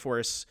U.S. Air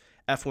Force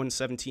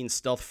F-117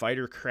 stealth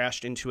fighter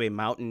crashed into a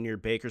mountain near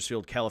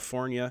Bakersfield,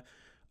 California,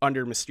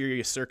 under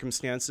mysterious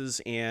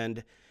circumstances,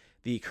 and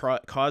the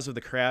cause of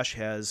the crash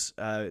has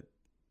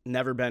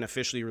never been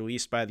officially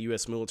released by the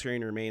U.S. military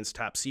and remains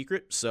top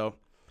secret. So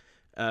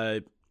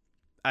I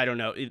don't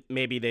know.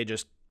 Maybe they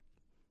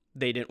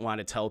didn't want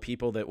to tell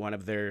people that one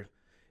of their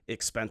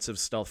expensive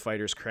stealth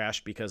fighters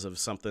crashed because of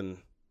something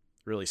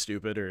really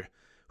stupid, or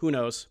who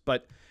knows.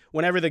 But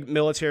whenever the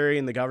military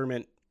and the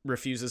government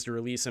refuses to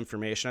release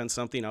information on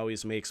something,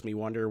 always makes me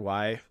wonder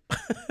why.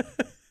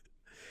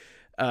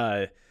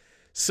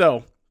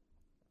 So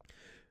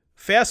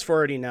fast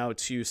forwarding now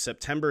to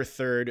September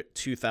 3rd,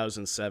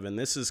 2007.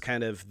 This is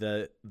kind of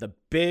the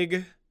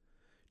big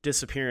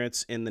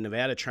disappearance in the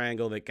Nevada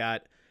Triangle that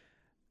got,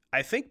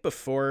 I think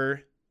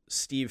before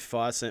Steve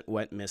Fawcett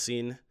went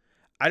missing,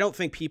 I don't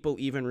think people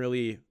even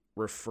really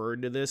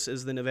referred to this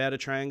as the Nevada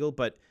Triangle,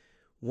 but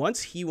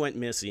once he went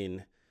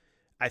missing,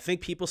 I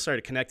think people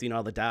started connecting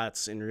all the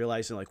dots and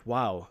realizing, like,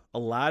 wow, a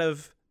lot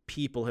of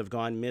people have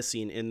gone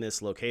missing in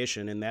this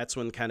location. And that's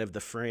when kind of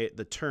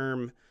the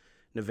term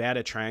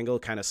Nevada Triangle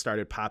kind of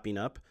started popping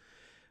up,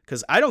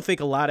 because I don't think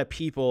a lot of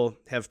people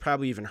have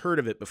probably even heard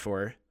of it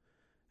before.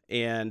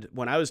 And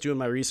when I was doing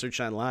my research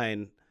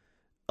online,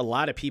 a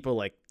lot of people,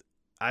 like,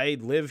 I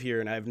live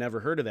here and I've never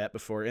heard of that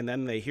before. And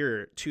then they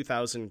hear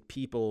 2,000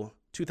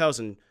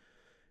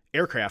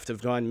 aircraft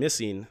have gone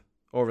missing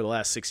over the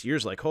last 6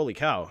 years. Like, holy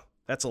cow,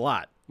 that's a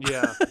lot.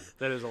 Yeah,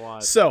 that is a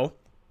lot. So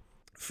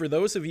for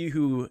those of you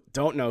who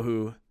don't know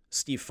who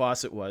Steve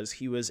Fawcett was,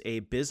 he was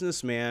a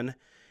businessman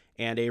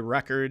and a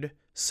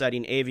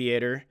record-setting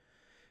aviator.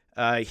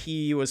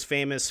 He was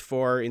famous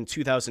for, in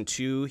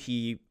 2002,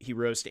 he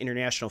rose to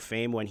international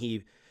fame when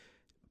he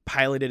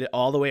piloted it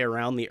all the way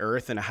around the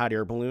Earth in a hot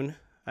air balloon.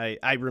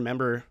 I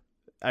remember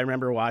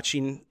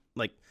watching,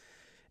 like,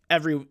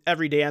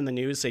 every day on the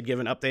news, they'd give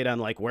an update on,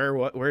 like,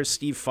 where's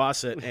Steve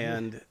Fawcett,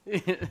 and I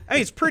mean,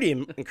 it's pretty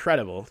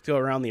incredible to go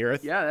around the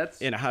Earth. Yeah,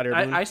 that's in a hot air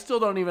balloon. I still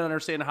don't even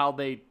understand how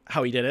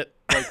he did it.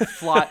 Like,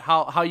 fly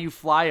how you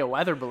fly a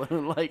weather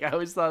balloon. Like, I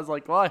always thought, I was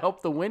like, well, I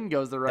hope the wind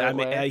goes the right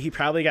way. He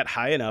probably got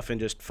high enough and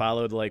just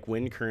followed, like,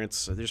 wind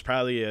currents. There's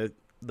probably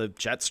the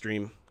jet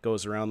stream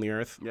goes around the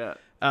Earth. Yeah.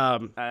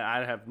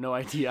 I have no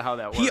idea how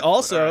that works.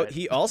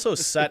 He also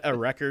set a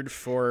record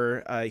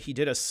for he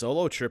did a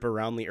solo trip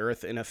around the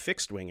Earth in a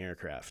fixed wing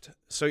aircraft.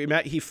 So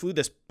he flew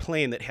this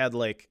plane that had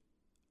like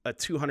a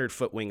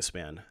 200-foot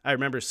wingspan. I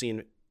remember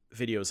seeing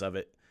videos of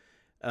it.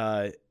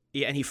 And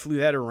he flew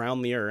that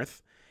around the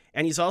Earth.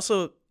 And he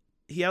also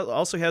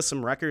has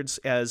some records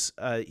as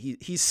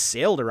he's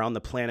sailed around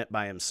the planet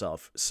by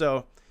himself.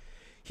 So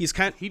he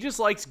just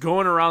likes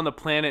going around the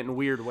planet in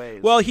weird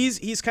ways. Well,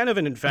 he's kind of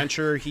an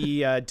adventurer. He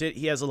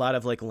has a lot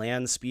of, like,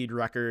 land speed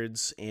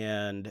records,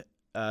 and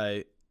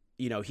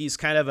he's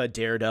kind of a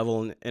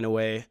daredevil in a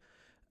way.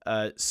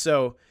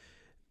 So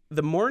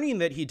the morning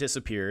that he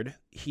disappeared,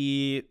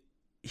 he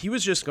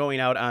was just going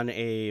out on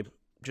a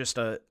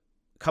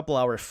couple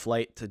hour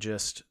flight to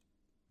just,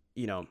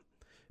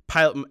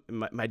 pilot.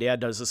 My dad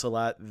does this a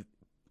lot.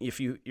 If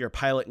you're a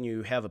pilot and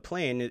you have a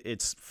plane,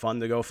 it's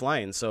fun to go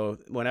flying. So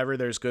whenever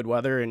there's good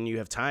weather and you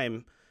have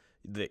time,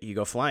 you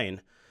go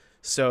flying.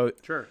 So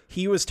sure.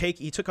 He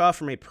took off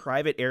from a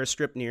private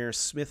airstrip near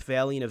Smith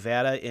Valley,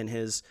 Nevada, in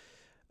his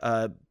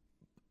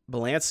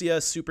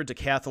Balancia Super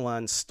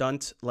Decathlon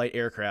stunt light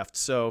aircraft.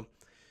 So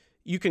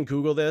you can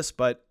Google this,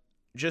 but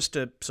just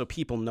so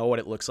people know what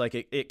it looks like,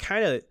 it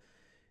kind of,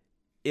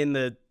 in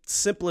the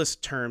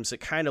simplest terms, it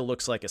kind of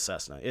looks like a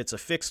Cessna. It's a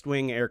fixed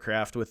wing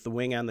aircraft with the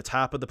wing on the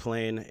top of the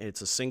plane.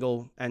 It's a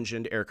single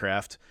engined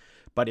aircraft,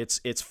 but it's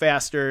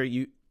faster.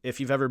 If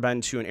you've ever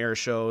been to an air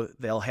show,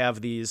 they'll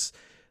have these.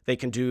 They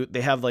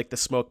have, like, the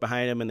smoke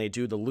behind them, and they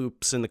do the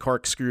loops and the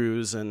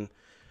corkscrews, and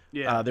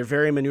they're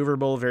very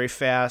maneuverable, very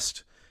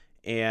fast.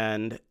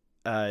 And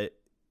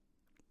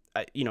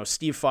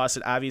Steve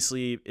Fawcett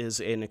obviously is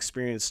an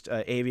experienced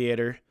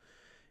aviator,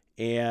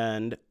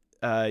 and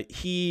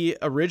he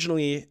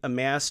originally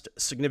amassed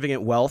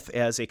significant wealth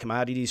as a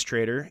commodities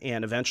trader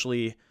and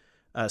eventually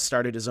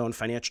started his own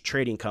financial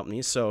trading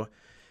company. So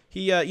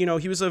he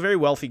was a very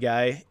wealthy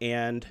guy,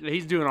 and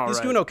he's doing all right. He's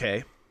doing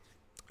okay.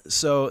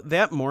 So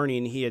that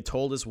morning, he had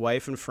told his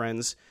wife and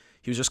friends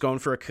he was just going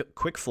for a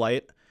quick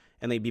flight,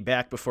 and they'd be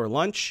back before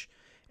lunch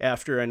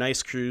after a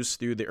nice cruise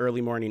through the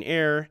early morning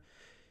air.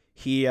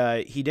 He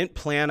didn't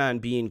plan on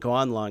being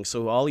gone long,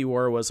 so all he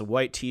wore was a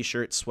white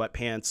T-shirt,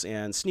 sweatpants,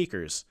 and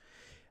sneakers.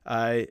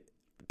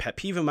 pet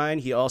peeve of mine,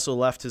 he also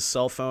left his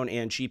cell phone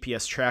and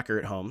GPS tracker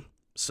at home.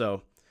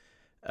 So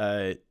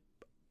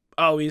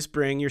always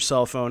bring your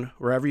cell phone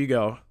wherever you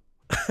go.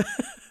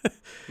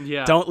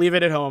 Yeah. Don't leave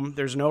it at home.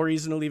 There's no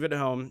reason to leave it at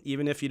home.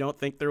 Even if you don't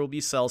think there will be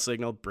cell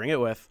signal, bring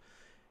it with.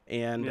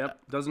 And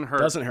doesn't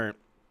hurt. Doesn't hurt.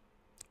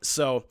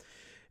 So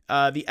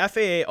the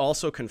FAA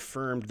also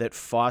confirmed that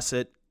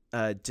Fawcett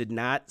did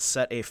not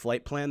set a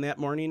flight plan that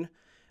morning,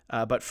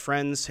 but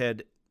friends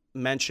had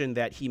mentioned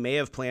that he may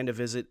have planned to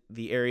visit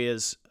the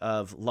areas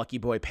of Lucky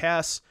Boy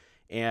Pass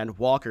and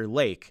Walker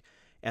Lake,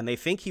 and they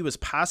think he was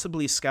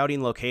possibly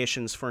scouting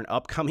locations for an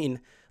upcoming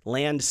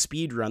land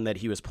speed run that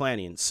he was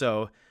planning.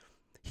 So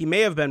he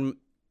may have been,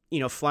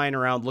 flying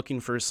around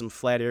looking for some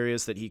flat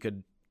areas that he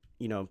could,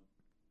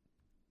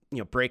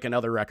 break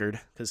another record,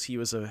 because he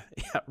was a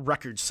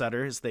record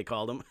setter, as they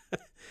called him.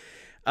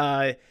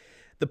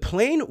 The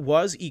plane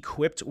was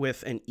equipped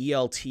with an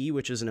ELT,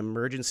 which is an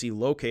emergency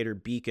locator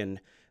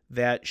beacon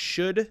that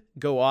should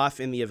go off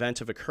in the event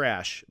of a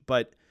crash.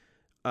 But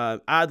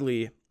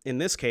oddly, in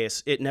this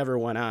case, it never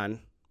went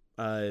on.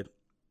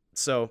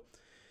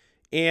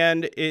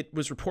 And it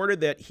was reported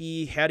that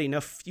he had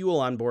enough fuel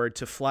on board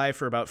to fly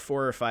for about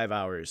 4 or 5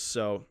 hours.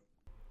 So,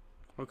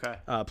 okay,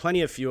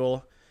 plenty of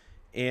fuel.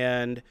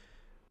 And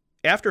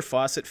after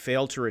Fawcett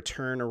failed to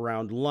return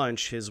around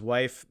lunch, his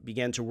wife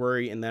began to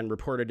worry and then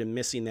reported him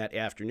missing that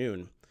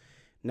afternoon.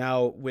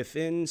 Now,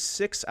 within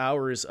 6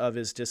 hours of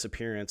his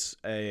disappearance,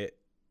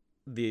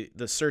 the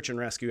search and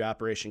rescue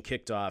operation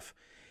kicked off.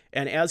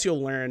 And as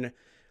you'll learn,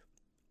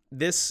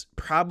 this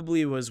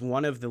probably was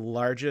one of the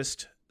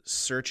largest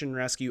search and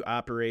rescue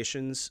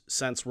operations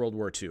since World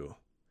War II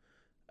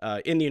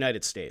in the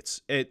United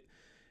States.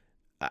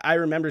 I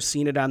remember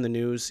seeing it on the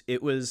news.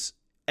 It was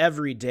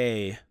every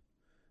day.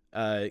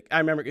 I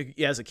remember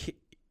as a kid,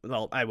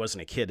 well, I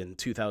wasn't a kid in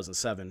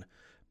 2007,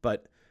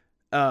 but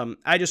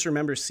I just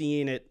remember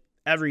seeing it.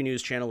 Every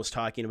news channel was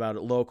talking about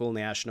it, local,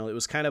 national. It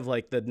was kind of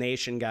like the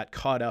nation got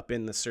caught up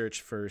in the search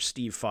for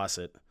Steve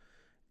Fawcett.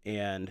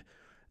 And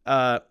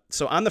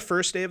so on the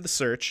first day of the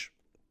search,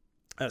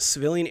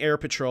 civilian air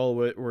patrol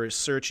were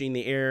searching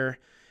the air,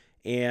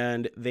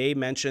 and they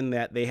mentioned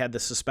that they had to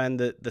suspend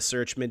the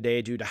search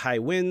midday due to high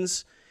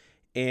winds.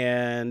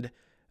 And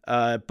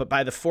but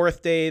by the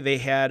fourth day, they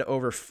had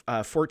over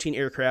 14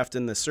 aircraft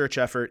in the search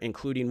effort,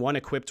 including one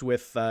equipped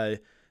with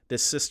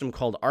this system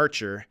called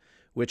Archer,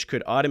 which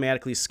could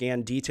automatically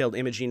scan detailed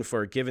imaging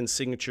for a given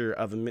signature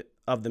of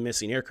the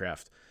missing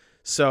aircraft.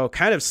 So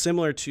kind of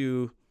similar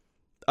to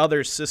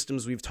other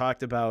systems we've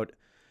talked about,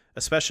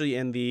 especially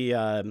in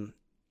the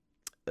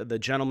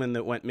gentleman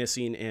that went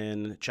missing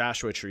in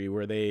Joshua Tree,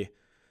 where they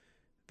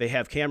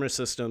have camera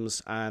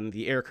systems on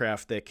the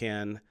aircraft that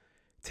can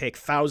take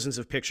thousands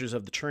of pictures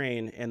of the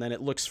train, and then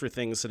it looks for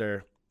things that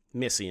are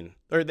missing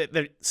or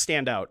that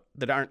stand out,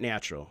 that aren't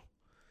natural.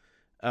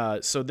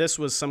 So this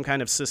was some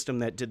kind of system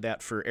that did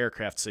that for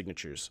aircraft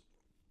signatures.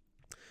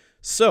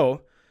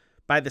 So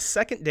by the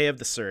second day of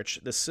the search,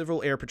 the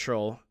Civil Air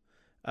Patrol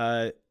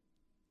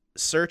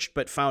searched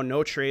but found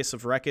no trace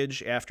of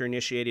wreckage after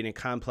initiating a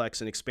complex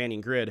and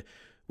expanding grid,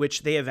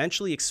 which they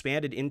eventually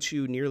expanded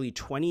into nearly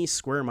 20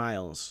 square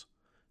miles.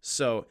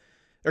 So,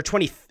 or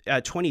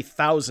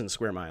 20,000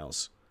 square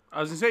miles. I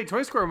was going to say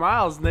 20 square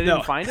miles and they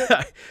didn't find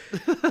it?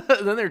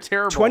 Then they're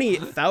terrible.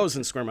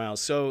 20,000 square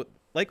miles. So,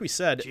 like we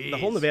said, the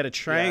whole Nevada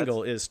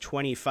Triangle is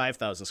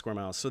 25,000 square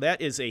miles. So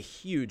that is a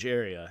huge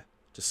area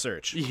to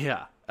search.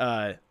 Yeah.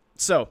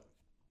 So,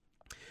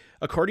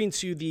 according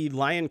to the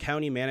Lyon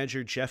County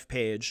manager, Jeff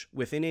Page,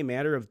 within a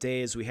matter of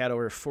days, we had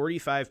over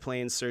 45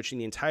 planes searching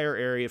the entire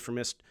area for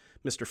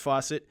Mr.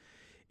 Fawcett.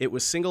 It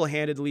was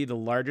single-handedly the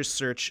largest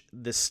search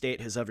this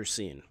state has ever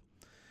seen.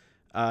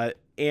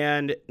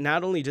 And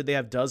not only did they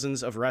have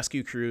dozens of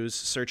rescue crews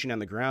searching on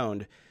the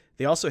ground,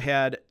 they also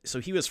had, so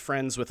he was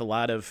friends with a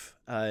lot of,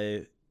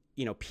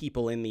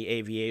 people in the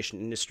aviation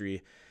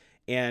industry.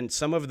 And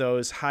some of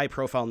those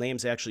high-profile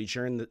names actually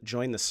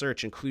joined the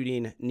search,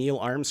 including Neil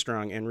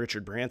Armstrong and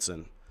Richard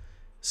Branson.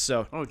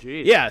 So, oh,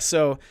 geez. Yeah,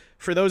 so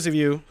for those of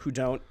you who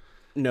don't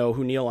know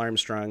who Neil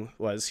Armstrong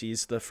was,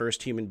 he's the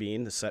first human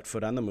being to set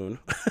foot on the moon.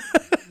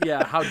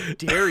 Yeah, how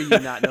dare you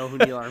not know who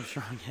Neil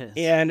Armstrong is?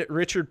 And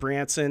Richard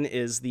Branson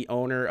is the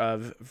owner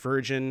of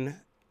Virgin,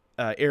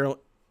 is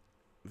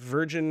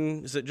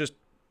it just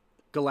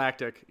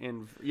Galactic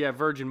and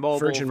Virgin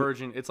Mobile,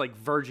 Virgin. It's like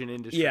Virgin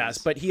Industries. Yes,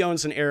 but he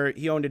owned an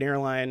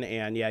airline,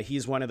 and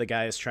he's one of the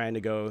guys trying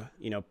to go.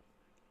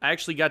 I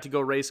actually got to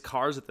go race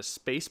cars at the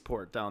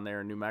spaceport down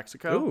there in New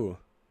Mexico. Ooh,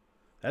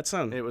 that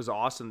sounds. It was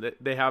awesome.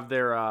 They have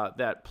their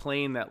that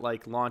plane that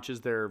like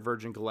launches their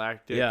Virgin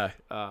Galactic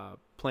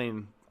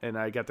plane, and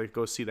I got to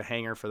go see the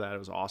hangar for that. It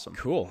was awesome.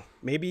 Cool.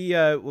 Maybe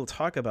we'll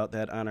talk about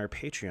that on our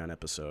Patreon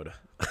episode.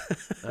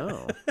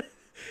 Oh,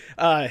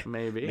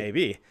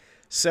 maybe.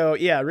 So,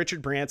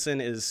 Richard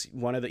Branson is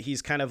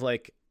he's kind of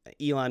like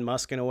Elon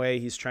Musk in a way.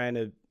 He's trying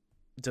to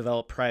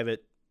develop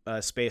private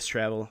space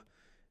travel.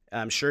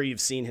 I'm sure you've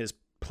seen his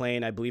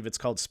plane. I believe it's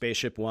called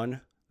Spaceship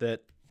One,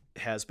 that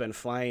has been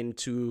flying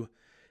to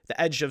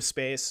the edge of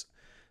space.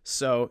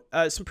 So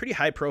some pretty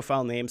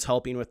high-profile names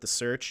helping with the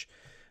search.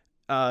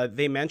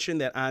 They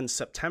mentioned that on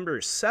September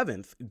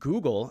 7th,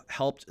 Google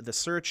helped the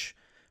search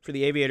for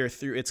the Aviator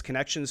through its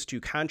connections to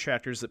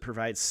contractors that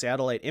provide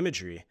satellite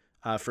imagery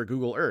for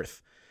Google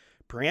Earth.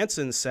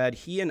 Branson said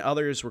he and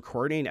others were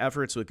coordinating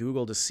efforts with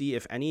Google to see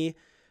if any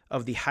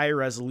of the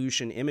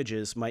high-resolution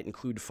images might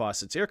include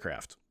Fawcett's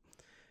aircraft.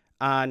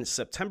 On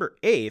September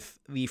 8th,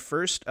 the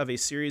first of a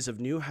series of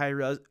new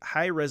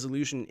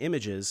high-resolution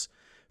images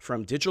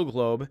from Digital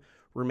Globe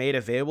were made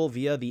available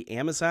via the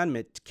Amazon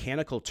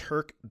Mechanical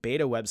Turk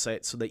beta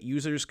website so that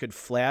users could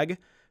flag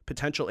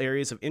potential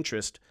areas of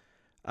interest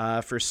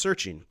for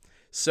searching.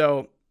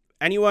 So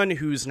anyone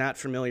who's not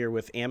familiar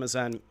with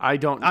Amazon, I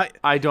don't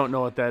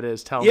know what that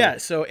is. Tell me. Yeah,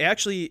 so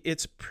actually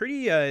it's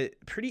pretty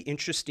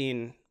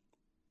interesting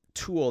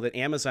tool that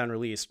Amazon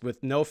released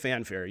with no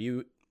fanfare.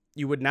 You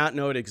would not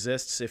know it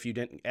exists if you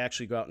didn't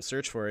actually go out and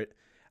search for it.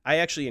 I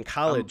actually in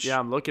college.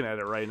 I'm looking at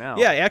it right now.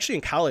 Yeah, actually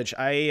in college,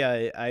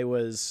 I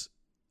was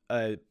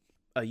a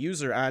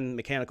user on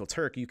Mechanical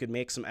Turk. You could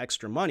make some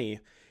extra money.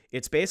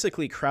 It's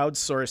basically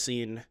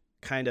crowdsourcing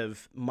kind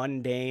of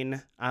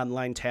mundane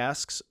online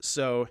tasks.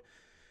 So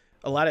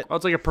a lot of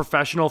it's like a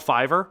professional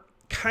Fiverr.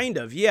 Kind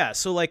of, yeah.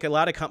 So like a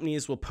lot of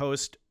companies will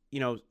post,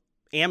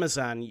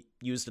 Amazon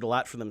used it a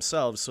lot for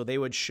themselves. So they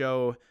would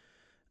show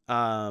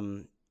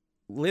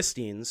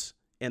listings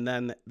and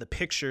then the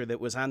picture that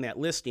was on that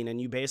listing.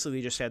 And you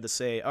basically just had to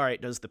say, all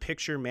right, does the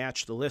picture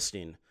match the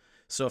listing?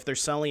 So if they're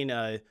selling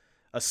a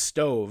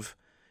stove,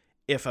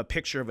 if a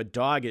picture of a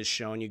dog is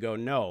shown, you go,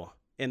 no.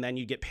 And then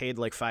you get paid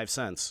like 5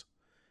 cents.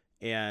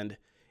 And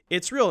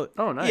it's real.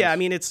 Oh, nice. Yeah. I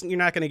mean, you're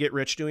not going to get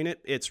rich doing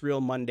it. It's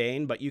real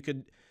mundane, but you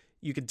could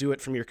do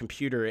it from your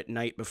computer at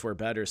night before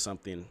bed or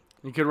something.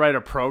 You could write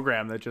a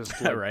program that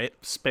just right.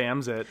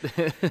 spams it.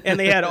 And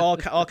they had all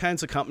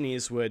kinds of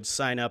companies would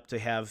sign up to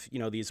have,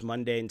 these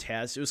mundane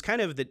tasks. It was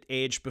kind of the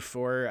age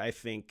before, I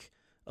think,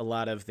 a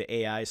lot of the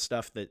AI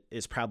stuff that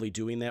is probably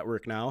doing that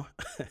work now.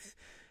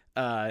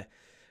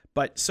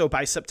 But so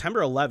by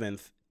September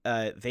 11th,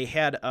 they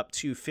had up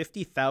to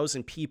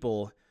 50,000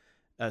 people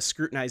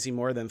scrutinizing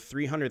more than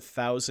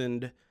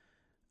 300,000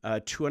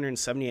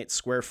 278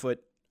 square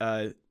foot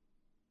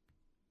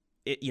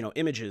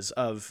images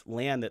of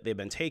land that they've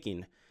been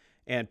taking.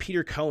 And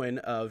Peter Cohen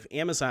of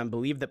Amazon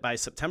believed that by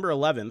September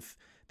 11th,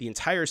 the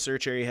entire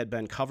search area had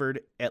been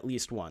covered at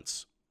least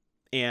once.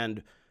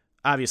 And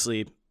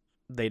obviously,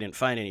 they didn't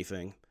find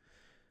anything.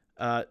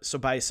 So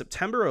by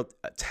September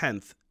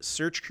 10th,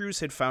 search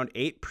crews had found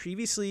 8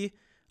 previously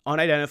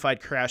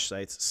unidentified crash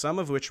sites, some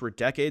of which were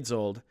decades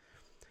old.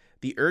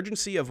 The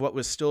urgency of what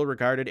was still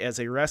regarded as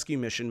a rescue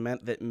mission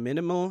meant that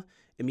minimal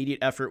immediate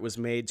effort was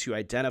made to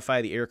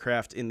identify the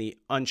aircraft in the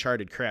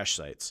uncharted crash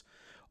sites,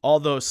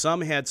 although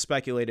some had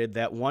speculated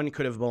that one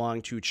could have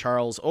belonged to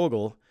Charles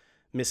Ogle,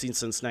 missing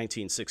since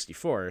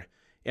 1964.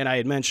 And I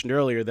had mentioned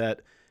earlier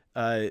that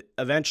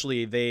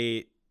eventually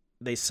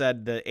they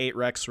said the 8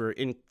 wrecks were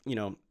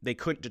they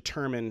couldn't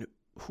determine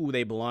who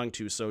they belonged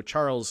to, so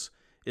Charles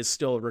is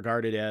still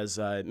regarded as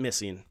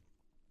missing.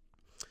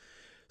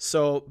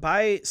 So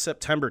by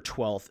September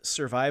 12th,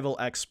 survival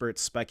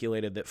experts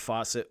speculated that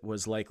Fawcett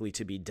was likely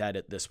to be dead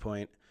at this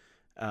point.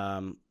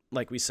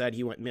 Like we said,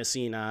 he went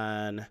missing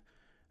on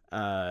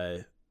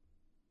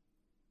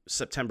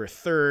September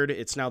 3rd.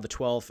 It's now the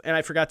 12th. And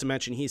I forgot to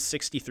mention, he's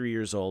 63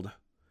 years old.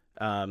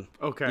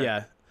 Okay.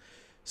 Yeah.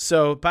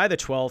 So by the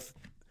 12th,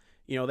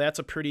 that's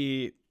a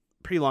pretty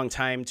long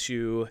time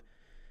to,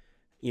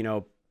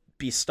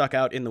 be stuck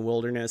out in the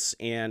wilderness.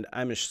 And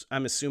I'm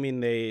assuming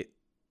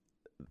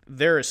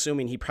they're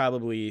assuming he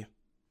probably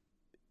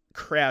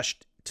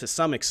crashed to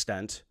some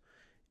extent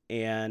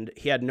and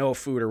he had no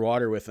food or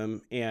water with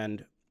him.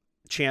 And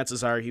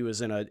chances are he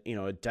was in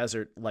a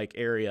desert-like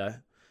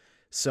area.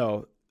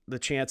 So the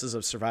chances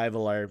of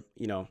survival are,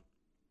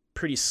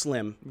 pretty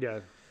slim. Yeah.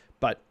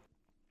 But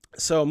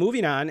so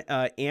moving on,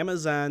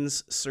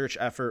 Amazon's search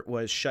effort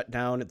was shut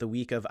down the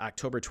week of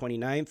October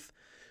 29th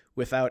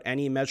without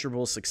any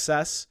measurable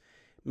success.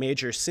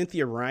 Major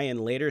Cynthia Ryan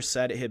later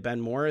said it had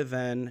been more of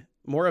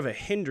a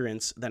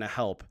hindrance than a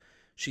help.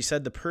 She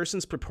said the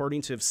persons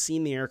purporting to have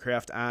seen the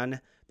aircraft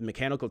on the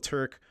Mechanical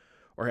Turk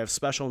or have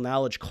special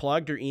knowledge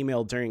clogged her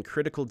email during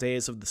critical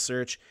days of the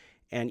search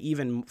and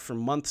even for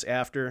months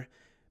after.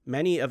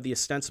 Many of the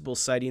ostensible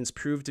sightings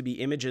proved to be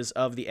images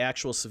of the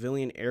actual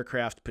civilian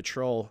aircraft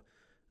patrol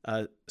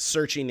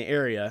searching the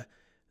area,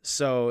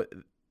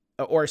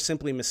 or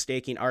simply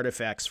mistaking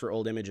artifacts for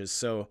old images.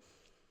 So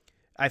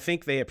I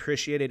think they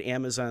appreciated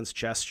Amazon's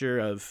gesture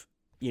of,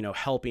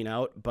 helping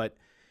out, but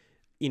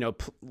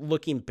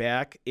looking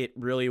back, it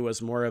really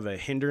was more of a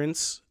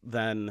hindrance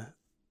than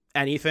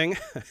anything.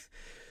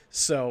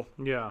 So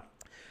yeah.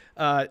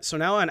 So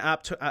now on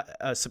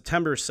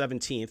September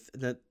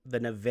 17th, the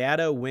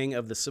Nevada wing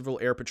of the Civil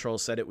Air Patrol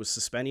said it was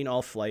suspending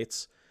all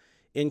flights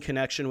in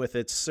connection with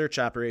its search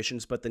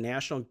operations, but the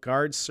National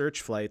Guard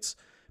search flights,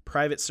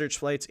 private search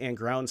flights, and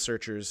ground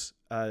searchers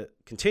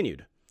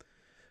continued.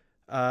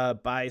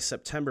 By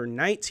September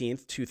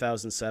 19th,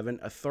 2007,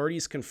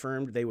 authorities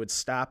confirmed they would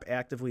stop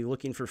actively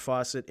looking for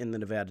Fawcett in the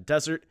Nevada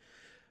desert,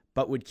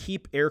 but would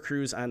keep air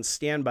crews on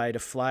standby to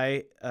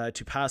fly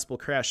to possible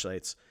crash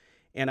sites.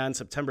 And on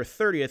September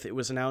 30th, it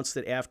was announced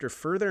that after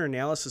further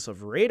analysis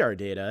of radar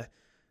data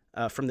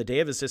from the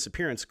day of his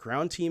disappearance,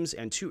 ground teams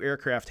and 2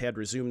 aircraft had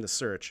resumed the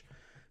search.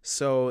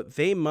 So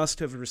they must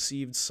have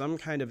received some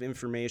kind of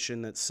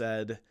information that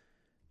said,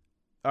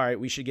 all right,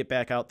 we should get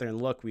back out there and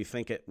look. We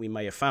think we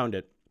might have found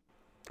it.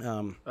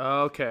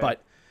 Okay.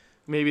 But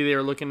maybe they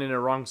were looking in a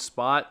wrong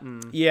spot.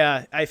 And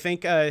yeah, I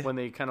think when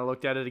they kind of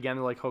looked at it again,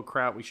 they're like, oh,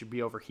 crap, we should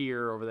be over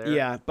here, over there.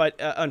 Yeah, but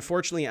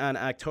unfortunately, on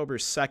October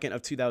 2nd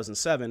of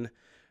 2007,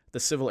 the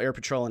Civil Air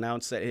Patrol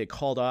announced that it had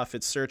called off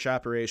its search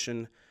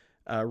operation.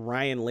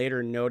 Ryan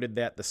later noted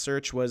that the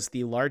search was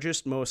the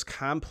largest, most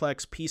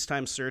complex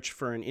peacetime search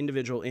for an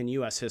individual in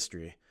U.S.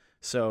 history.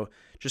 So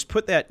just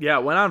put that... Yeah,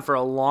 it went on for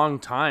a long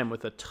time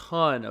with a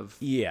ton of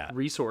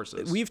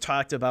resources. We've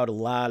talked about a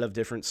lot of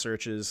different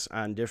searches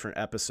on different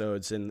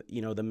episodes and,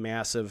 the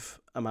massive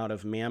amount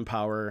of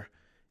manpower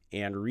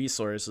and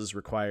resources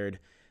required.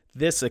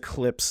 This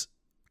eclipses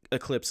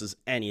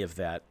any of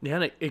that. Yeah,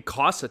 and it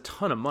costs a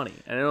ton of money.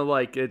 And I know,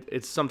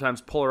 it's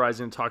sometimes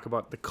polarizing to talk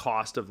about the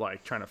cost of,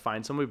 trying to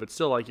find somebody, but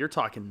still, you're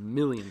talking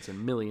millions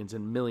and millions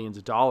and millions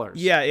of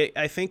dollars. Yeah,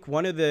 I think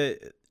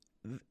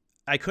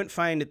I couldn't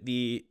find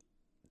the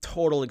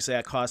total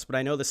exact cost, but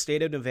I know the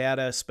state of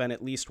Nevada spent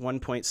at least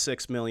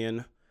 $1.6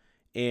 million,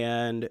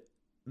 and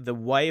the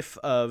wife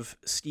of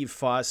Steve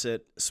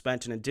Fawcett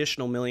spent an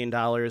additional $1 million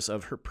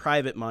of her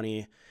private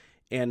money,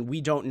 and we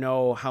don't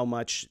know how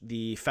much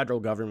the federal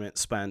government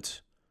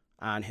spent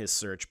on his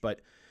search,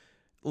 but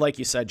like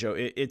you said, Joe,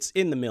 it's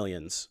in the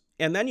millions.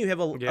 And then you have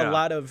a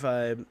lot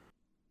of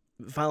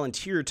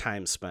volunteer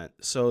time spent.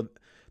 So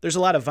there's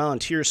a lot of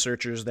volunteer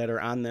searchers that are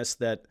on this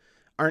that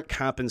aren't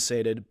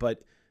compensated,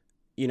 but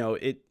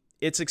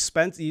it's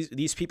expense.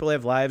 These people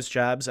have lives,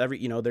 jobs.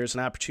 There's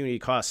an opportunity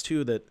cost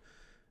too, that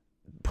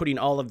putting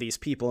all of these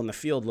people in the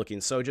field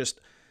looking. So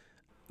just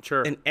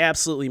an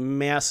absolutely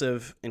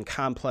massive and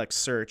complex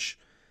search.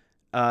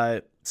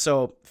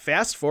 So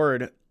fast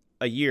forward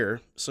a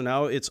year. So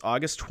now it's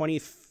August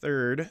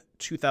 23rd,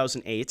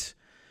 2008.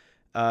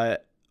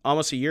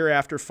 Almost a year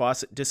after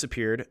Fawcett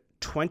disappeared,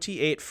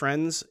 28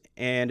 friends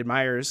and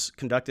admirers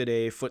conducted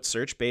a foot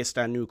search based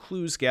on new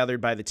clues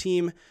gathered by the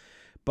team.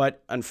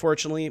 But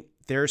unfortunately,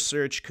 their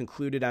search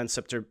concluded on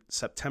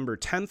September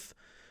 10th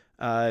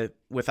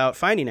without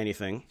finding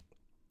anything.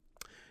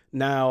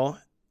 Now,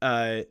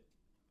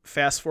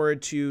 fast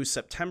forward to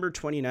September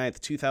 29th,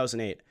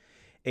 2008.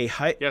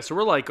 So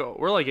we're like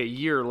a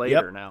year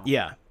later now.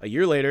 Yeah, a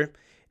year later,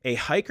 a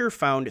hiker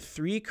found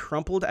 3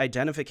 crumpled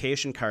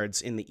identification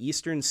cards in the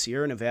eastern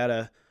Sierra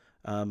Nevada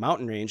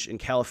mountain range in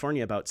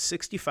California, about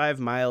 65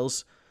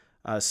 miles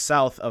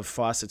south of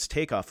Fawcett's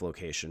takeoff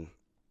location.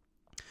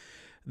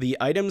 The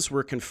items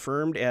were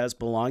confirmed as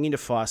belonging to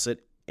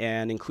Fawcett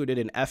and included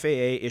an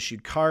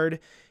FAA-issued card,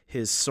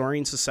 his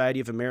Soaring Society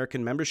of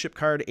American membership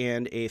card,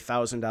 and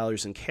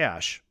 $1,000 in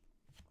cash.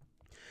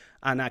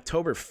 On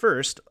October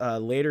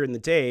 1st, later in the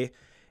day,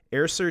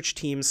 air search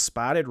teams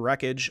spotted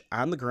wreckage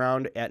on the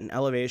ground at an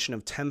elevation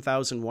of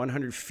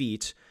 10,100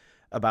 feet,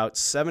 about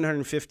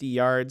 750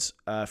 yards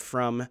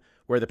from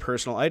where the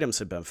personal items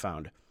had been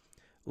found.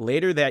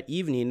 Later that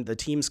evening, the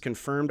teams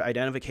confirmed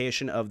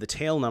identification of the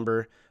tail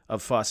number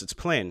of Fawcett's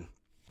plane.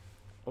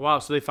 Wow,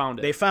 so they found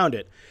it. They found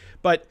it.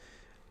 But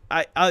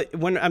I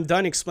when I'm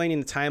done explaining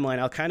the timeline,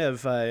 I'll kind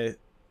of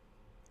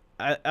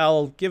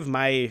I'll give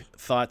my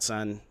thoughts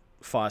on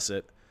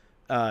Fawcett.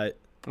 Okay.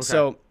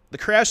 So the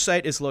crash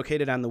site is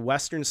located on the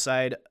western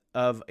side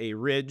of a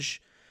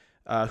ridge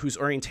whose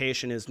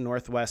orientation is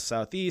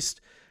northwest-southeast.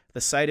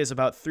 The site is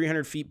about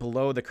 300 feet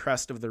below the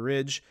crest of the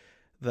ridge.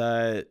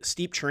 The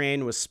steep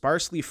terrain was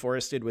sparsely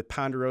forested with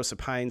ponderosa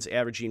pines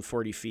averaging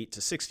 40 feet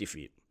to 60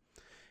 feet.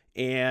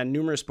 And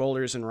numerous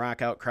boulders and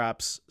rock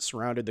outcrops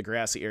surrounded the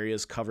grassy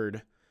areas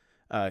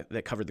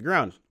that covered the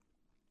ground.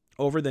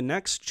 Over the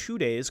next 2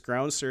 days,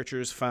 ground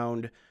searchers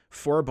found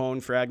 4 bone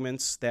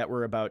fragments that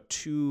were about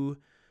 2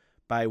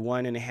 by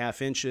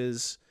 1.5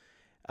 inches.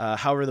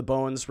 However, the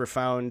bones were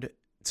found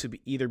to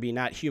either be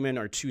not human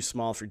or too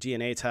small for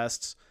DNA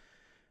tests.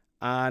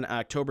 On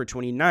October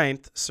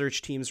 29th,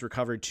 search teams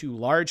recovered 2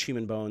 large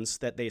human bones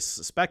that they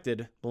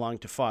suspected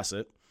belonged to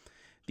Fawcett.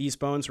 These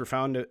bones were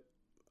found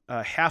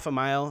half a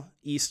mile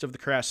east of the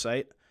crash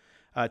site.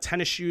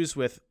 Tennis shoes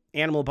with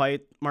animal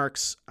bite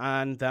marks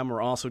on them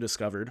were also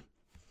discovered.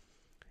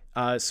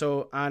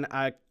 So on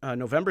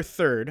November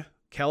 3rd,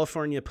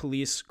 California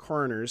police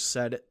coroners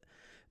said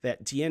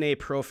that DNA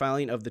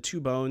profiling of the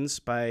 2 bones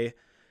by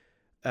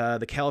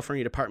the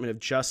California Department of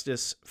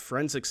Justice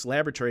Forensics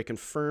Laboratory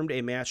confirmed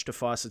a match to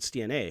Fawcett's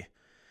DNA.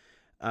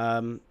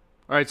 All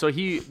right, so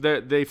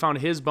they found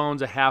his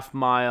bones a half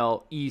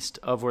mile east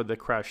of where the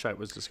crash site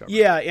was discovered.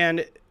 Yeah,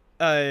 and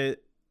the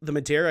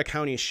Madera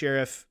County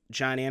Sheriff,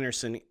 John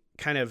Anderson,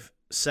 kind of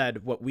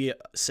said what we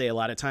say a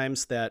lot of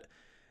times, that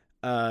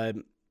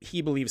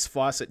he believes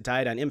Fawcett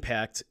died on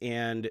impact,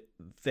 and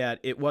that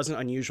it wasn't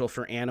unusual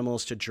for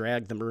animals to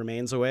drag the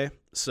remains away.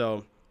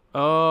 So,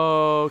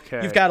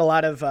 okay, you've got a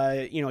lot of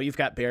you've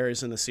got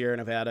bears in the Sierra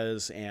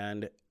Nevadas,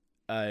 and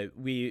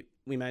we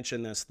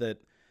mentioned this, that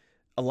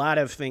a lot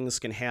of things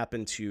can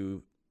happen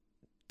to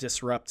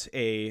disrupt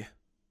the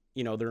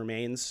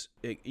remains.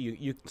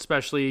 You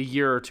especially a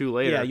year or two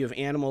later. Yeah, you have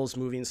animals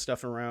moving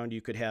stuff around.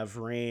 You could have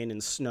rain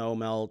and snow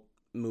melt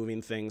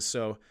moving things.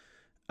 So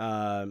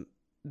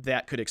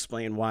that could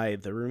explain why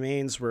the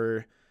remains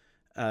were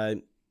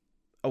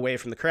away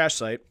from the crash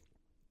site.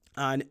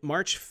 On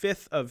March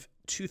 5th of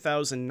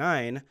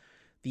 2009,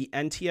 the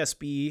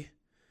NTSB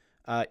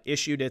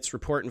issued its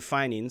report and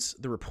findings.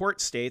 The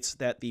report states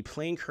that the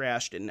plane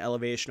crashed at an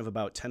elevation of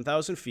about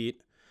 10,000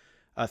 feet,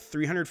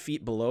 300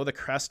 feet below the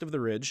crest of the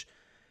ridge.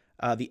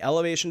 The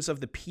elevations of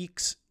the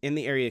peaks in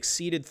the area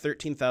exceeded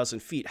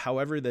 13,000 feet.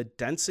 However, the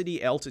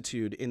density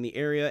altitude in the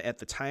area at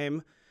the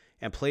time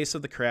and place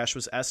of the crash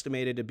was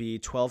estimated to be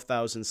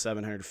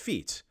 12,700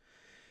 feet.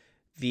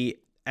 The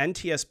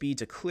NTSB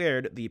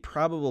declared the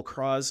probable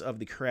cause of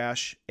the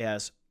crash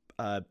as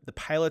the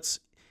pilot's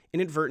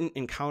inadvertent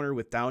encounter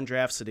with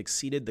downdrafts that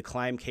exceeded the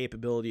climb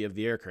capability of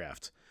the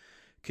aircraft.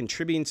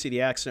 Contributing to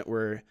the accident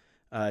were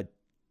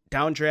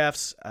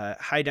downdrafts,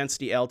 high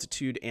density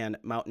altitude, and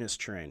mountainous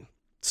terrain.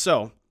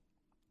 So,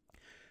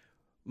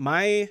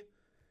 my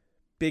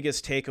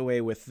biggest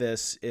takeaway with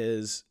this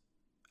is,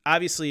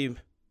 obviously,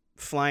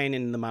 flying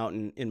in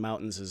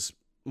mountains is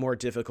more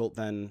difficult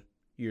than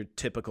your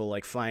typical,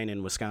 like, flying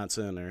in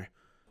Wisconsin or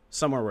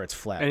somewhere where it's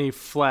flat. Any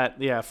flat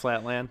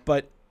land.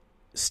 But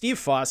Steve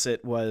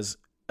Fawcett was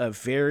a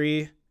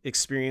very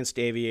experienced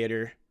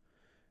aviator.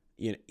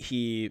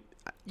 He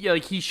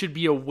should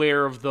be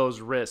aware of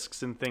those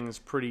risks and things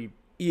pretty.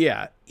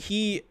 Yeah,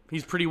 he's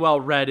pretty well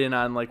read in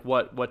on like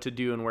what to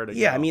do and where to go.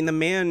 Yeah, I mean, the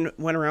man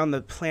went around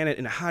the planet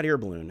in a hot air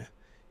balloon.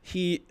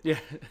 He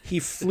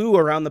flew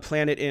around the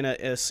planet in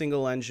a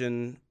single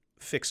engine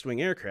fixed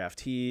wing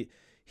aircraft. He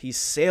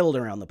sailed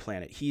around the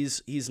planet.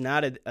 He's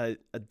not a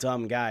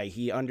dumb guy.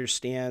 He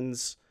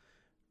understands,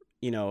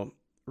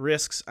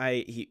 risks.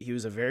 He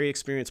was a very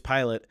experienced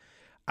pilot.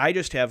 I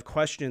just have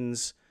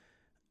questions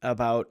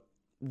about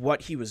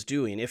what he was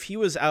doing. If he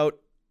was out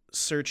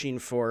searching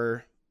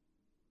for,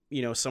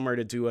 somewhere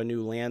to do a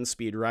new land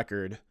speed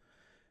record,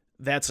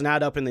 that's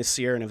not up in the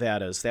Sierra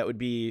Nevadas. That would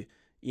be,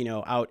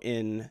 out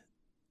in,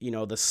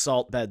 the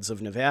salt beds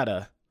of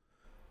Nevada.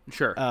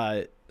 Sure.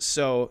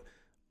 So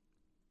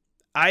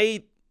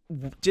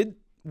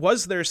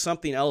was there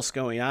something else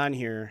going on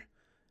here?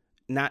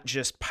 Not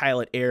just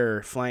pilot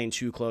error flying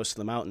too close to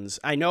the mountains.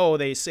 I know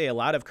they say a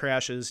lot of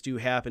crashes do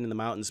happen in the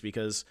mountains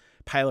because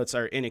pilots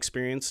are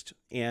inexperienced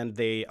and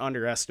they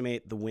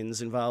underestimate the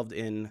winds involved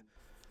in.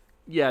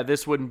 Yeah,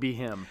 this wouldn't be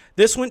him.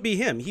 This wouldn't be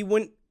him. He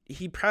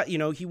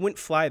wouldn't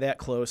fly that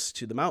close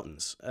to the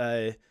mountains.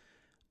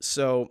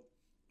 So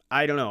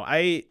I don't know.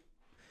 I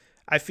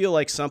feel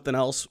like something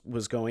else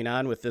was going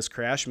on with this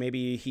crash.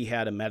 Maybe he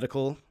had a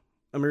medical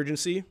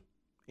emergency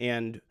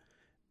and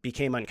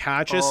became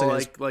unconscious and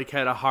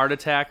had a heart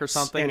attack or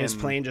something, and his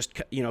plane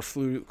just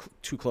flew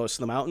too close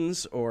to the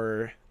mountains.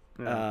 Or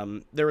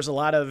there was a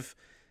lot of,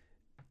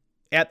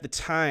 at the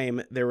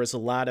time, there was a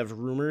lot of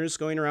rumors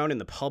going around in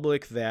the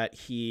public that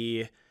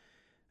he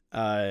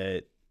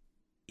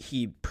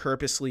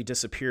purposely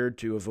disappeared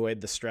to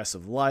avoid the stress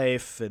of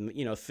life and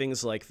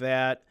things like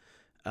that.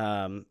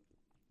 I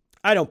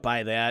don't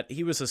buy that.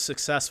 He was a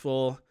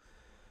successful.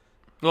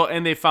 Well,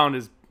 and they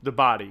found the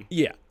body.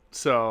 Yeah.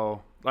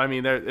 So I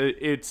mean,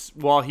 it's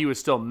while he was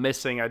still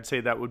missing, I'd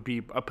say that would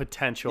be a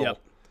potential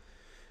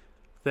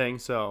thing.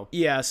 So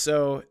yeah.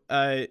 So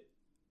the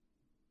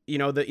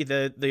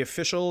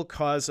official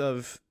cause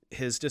of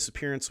his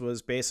disappearance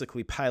was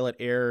basically pilot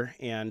error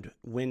and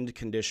wind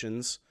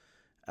conditions.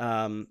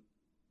 I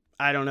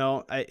don't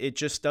know. It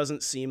just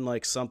doesn't seem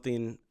like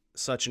something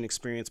such an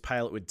experienced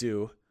pilot would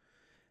do.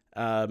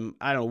 I don't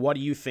know. What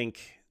do you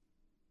think?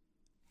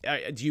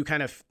 Do you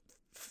kind of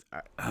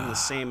in the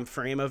same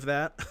frame of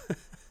that?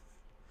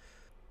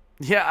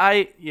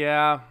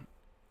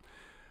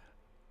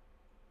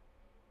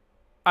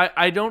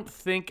 I don't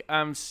think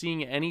I'm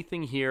seeing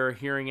anything here or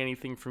hearing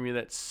anything from you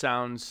that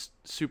sounds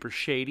super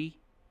shady.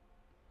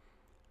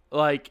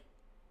 Like,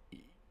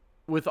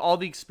 with all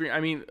the experience,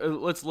 I mean,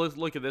 let's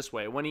look at it this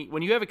way. When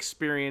you have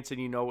experience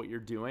and you know what you're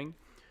doing,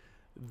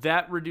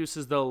 that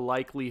reduces the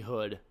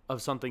likelihood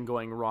of something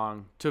going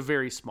wrong to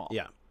very small.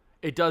 Yeah.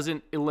 It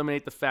doesn't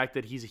eliminate the fact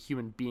that he's a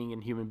human being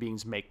and human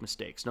beings make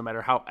mistakes. No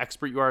matter how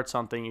expert you are at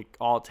something,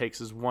 all it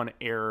takes is one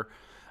error.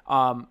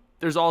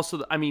 There's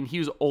also, I mean, he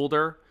was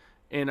older,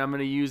 and I'm going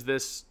to use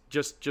this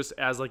just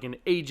as like an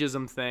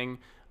ageism thing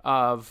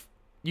of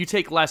you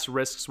take less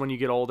risks when you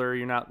get older.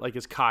 You're not like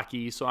as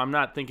cocky. So I'm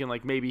not thinking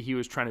like maybe he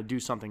was trying to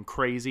do something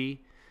crazy.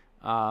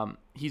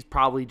 He's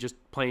probably just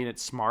playing it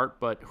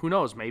smart, but who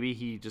knows? Maybe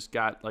he just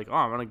got like, oh,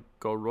 I'm going to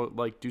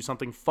go do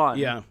something fun.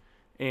 Yeah.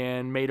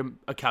 And made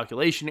a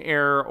calculation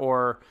error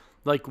or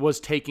like was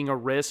taking a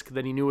risk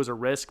that he knew was a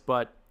risk,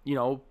 but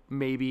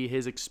maybe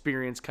his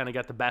experience kind of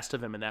got the best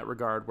of him in that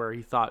regard, where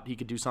he thought he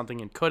could do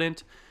something and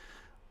couldn't.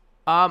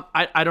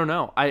 I don't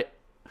know.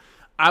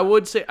 I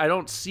would say I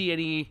don't see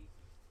any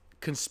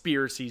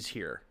conspiracies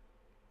here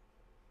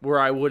where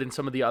I would in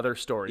some of the other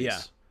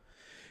stories.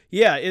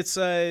 Yeah. It's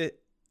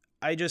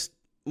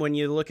when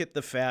you look at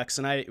the facts,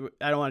 and I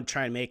don't want to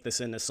try and make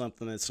this into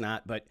something that's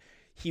not, but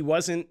he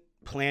wasn't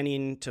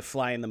planning to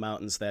fly in the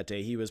mountains that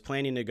day. He was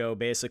planning to go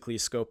basically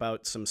scope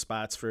out some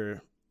spots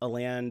for a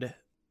land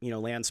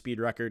speed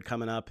record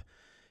coming up.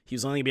 He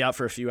was only going to be out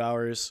for a few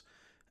hours.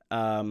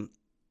 Well,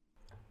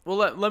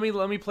 let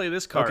me play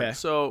this card. Okay.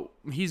 So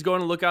he's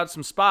going to look out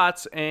some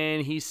spots,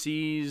 and he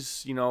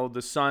sees,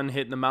 the sun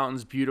hitting the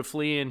mountains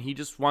beautifully, and he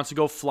just wants to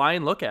go fly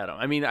and look at them.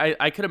 I mean,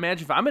 I could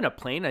imagine if I'm in a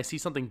plane, I see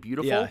something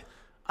beautiful. Yeah.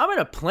 I'm in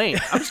a plane.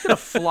 I'm just going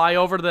to fly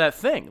over to that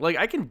thing. Like,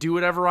 I can do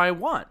whatever I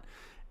want.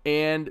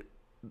 And,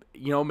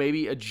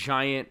 maybe a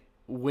giant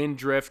wind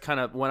drift kind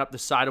of went up the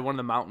side of one of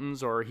the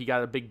mountains, or he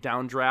got a big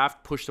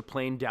downdraft, pushed the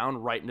plane down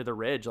right into the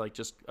ridge, like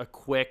just a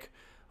quick,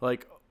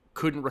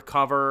 couldn't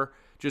recover,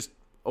 just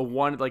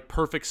a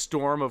perfect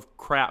storm of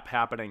crap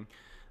happening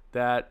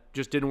that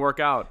just didn't work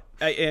out.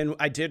 And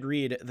I did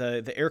read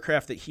the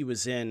aircraft that he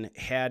was in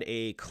had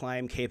a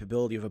climb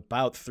capability of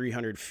about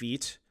 300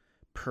 feet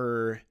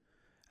per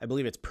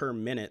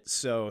minute.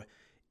 So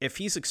if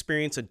he's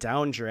experienced a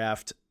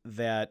downdraft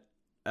that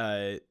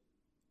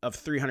of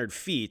 300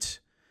 feet,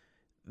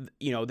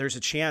 there's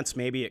a chance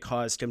maybe it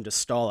caused him to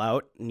stall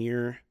out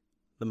near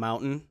the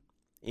mountain,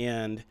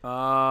 and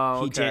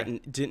he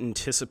didn't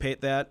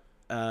anticipate that.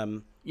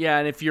 Yeah,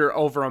 and if you're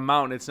over a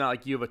mountain, it's not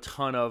like you have a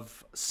ton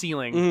of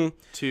ceiling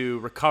to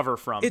recover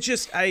from. It's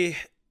just and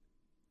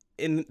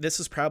this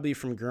is probably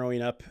from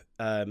growing up.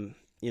 I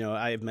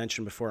have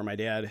mentioned before, my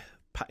dad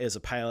is a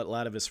pilot. A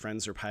lot of his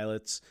friends are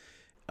pilots.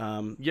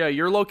 Yeah,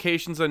 your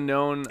location's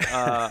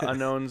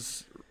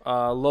unknown's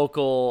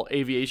local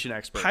aviation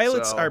expert.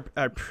 Pilots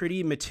are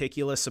pretty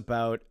meticulous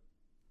about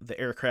the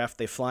aircraft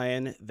they fly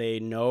in.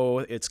 They know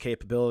its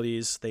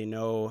capabilities. They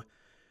know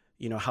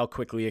how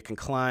quickly it can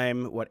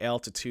climb, what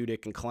altitude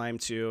it can climb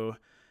to.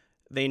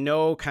 They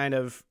know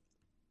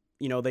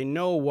they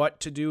know what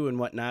to do and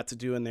what not to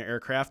do in their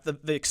aircraft,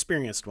 the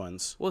experienced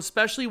ones. Well,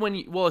 especially when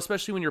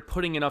you're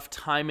putting enough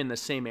time in the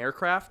same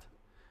aircraft,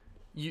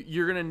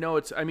 you're going to know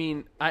it's,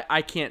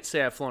 I can't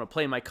say I've flown a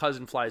plane. My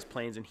cousin flies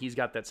planes, and he's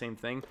got that same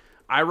thing.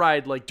 I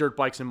ride dirt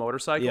bikes and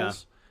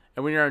motorcycles. Yeah.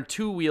 And when you're on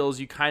two wheels,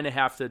 you kind of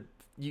have to,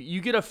 you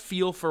get a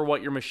feel for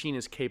what your machine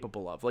is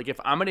capable of. Like, if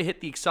I'm going to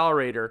hit the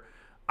accelerator,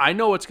 I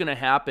know what's going to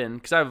happen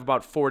because I have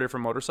about 4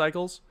 different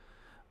motorcycles.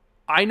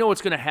 I know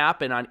what's going to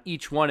happen on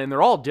each one, and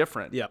they're all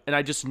different. Yeah. And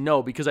I just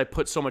know because I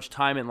put so much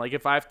time in. Like,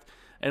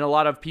 and a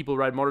lot of people who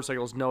ride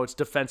motorcycles know it's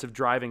defensive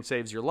driving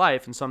saves your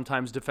life, and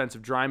sometimes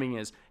defensive driving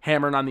is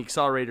hammering on the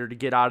accelerator to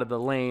get out of the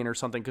lane or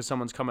something because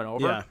someone's coming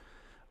over. Yeah.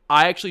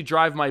 I actually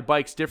drive my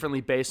bikes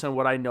differently based on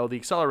what I know the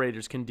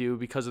accelerators can do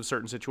because of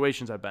certain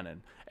situations I've been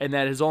in. And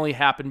that has only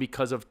happened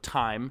because of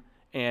time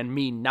and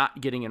me not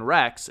getting in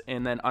wrecks,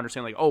 and then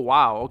understanding oh,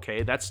 wow,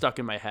 okay, that's stuck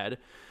in my head.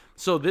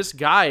 So this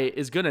guy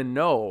is going to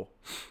know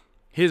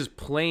his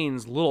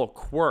plane's little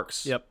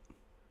quirks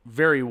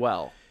very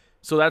well.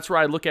 So that's where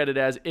I look at it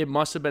as it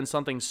must have been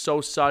something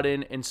so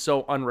sudden and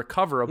so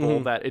unrecoverable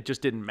that it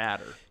just didn't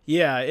matter.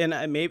 Yeah, and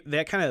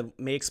that kind of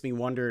makes me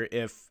wonder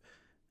if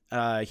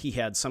he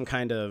had some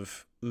kind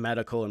of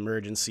medical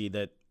emergency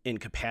that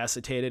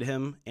incapacitated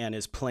him, and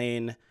his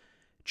plane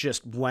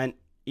just went,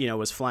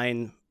 was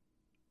flying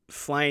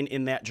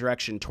in that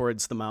direction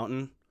towards the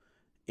mountain,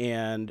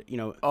 and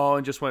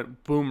and just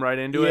went boom right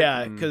into it.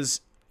 Yeah, because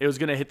it was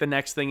going to hit the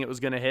next thing it was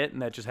going to hit,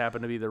 and that just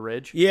happened to be the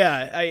ridge.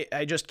 Yeah,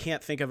 I just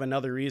can't think of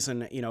another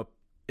reason.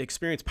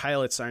 Experienced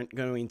pilots aren't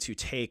going to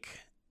take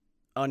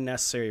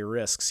unnecessary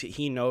risks.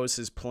 He knows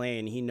his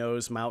plane. He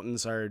knows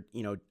mountains are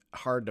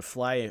hard to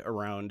fly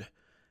around.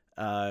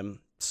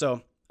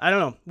 So I don't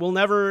know. We'll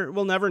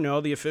never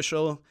know. The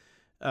official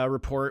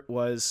report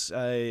was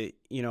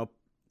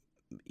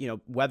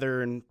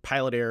weather and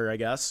pilot error, I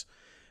guess.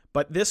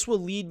 But this will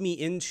lead me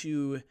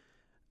into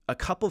a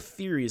couple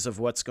theories of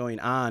what's going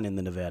on in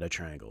the Nevada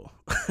Triangle.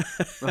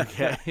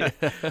 Okay.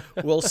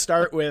 We'll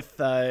start with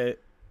the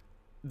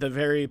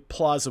very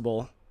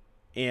plausible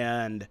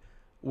and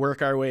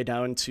work our way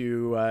down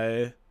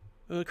to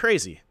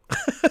crazy.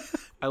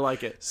 I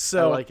like it.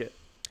 So, I like it.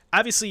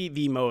 Obviously,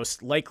 the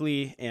most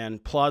likely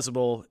and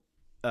plausible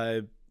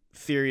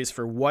theories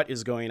for what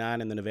is going on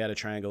in the Nevada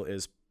Triangle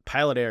is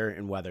pilot error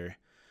and weather.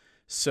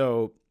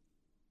 So,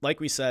 like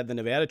we said, the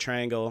Nevada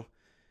Triangle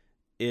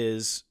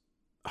is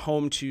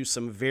home to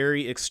some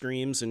very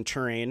extremes in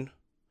terrain,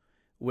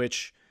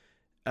 which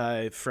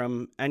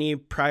from any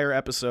prior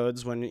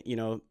episodes when,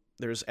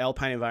 there's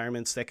alpine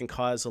environments that can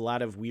cause a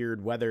lot of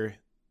weird weather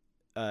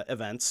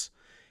events,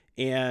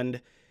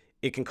 and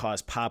it can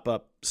cause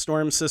pop-up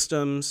storm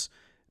systems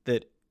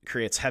that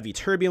creates heavy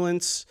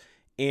turbulence,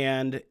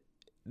 and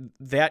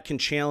that can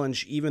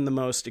challenge even the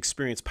most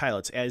experienced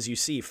pilots. As you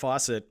see,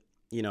 Fawcett,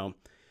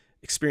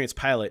 experienced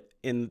pilot,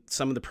 in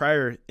some of the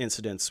prior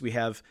incidents, we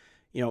have,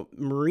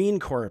 Marine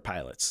Corps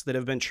pilots that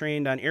have been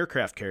trained on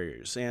aircraft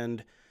carriers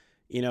and,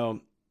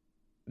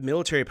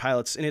 military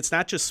pilots. And it's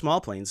not just small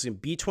planes.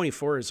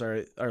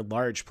 B-24s are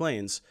large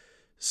planes.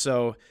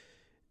 So,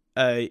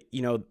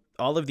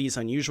 all of these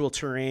unusual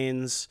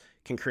terrains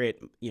can create,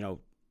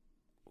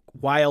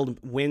 wild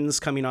winds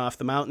coming off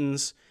the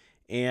mountains.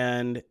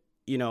 And,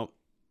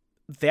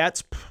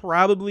 that's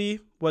probably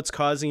what's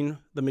causing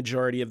the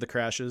majority of the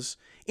crashes.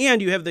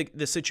 And you have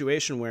the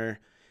situation where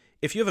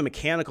if you have a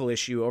mechanical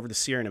issue over the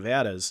Sierra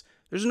Nevadas,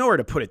 there's nowhere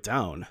to put it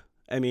down.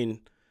 I mean,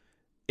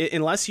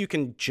 unless you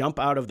can jump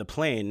out of the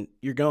plane,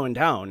 you're going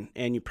down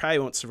and you probably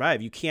won't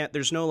survive. You can't,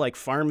 there's no like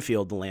farm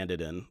field to land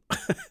it in.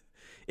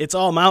 It's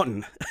all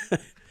mountain.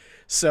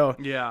 So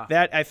yeah,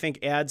 that I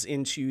think adds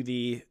into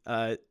the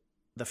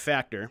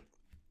factor.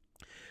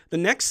 The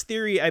next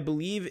theory, I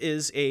believe,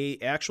 is a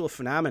actual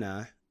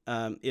phenomena.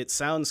 It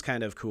sounds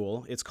kind of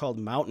cool. It's called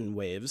mountain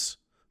waves.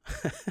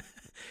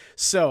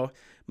 So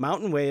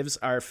mountain waves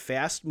are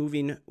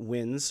fast-moving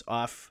winds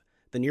off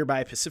the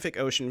nearby Pacific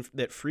Ocean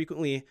that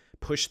frequently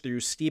push through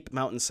steep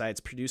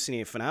mountainsides,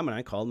 producing a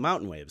phenomenon called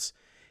mountain waves.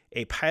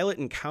 A pilot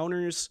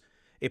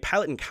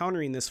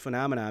encountering this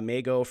phenomena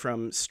may go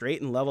from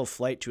straight and level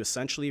flight to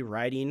essentially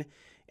riding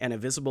an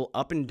invisible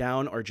up and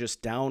down or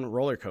just down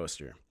roller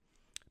coaster.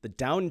 The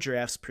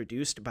downdrafts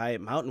produced by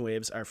mountain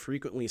waves are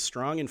frequently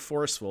strong and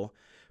forceful,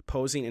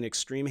 posing an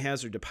extreme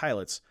hazard to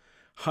pilots.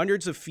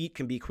 Hundreds of feet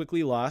can be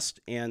quickly lost,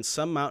 and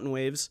some mountain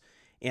waves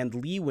and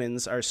lee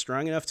winds are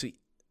strong enough to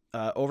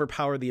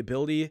overpower the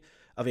ability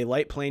of a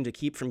light plane to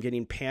keep from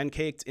getting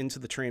pancaked into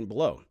the terrain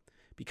below.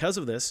 Because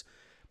of this,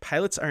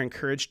 pilots are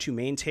encouraged to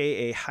maintain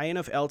a high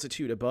enough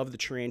altitude above the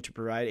terrain to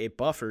provide a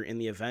buffer in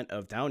the event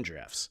of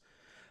downdrafts.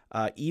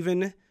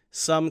 Even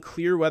some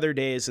clear weather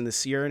days in the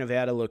Sierra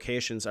Nevada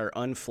locations are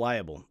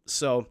unflyable.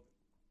 So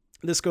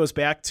this goes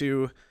back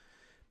to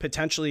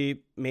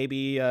potentially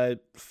maybe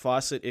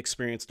Fawcett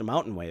experienced a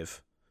mountain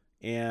wave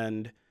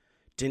and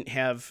didn't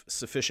have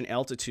sufficient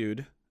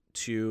altitude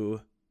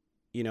to,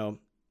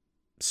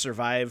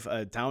 survive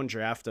a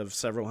downdraft of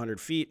several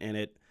hundred feet, and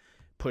it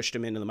pushed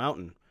him into the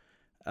mountain.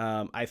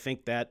 I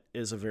think that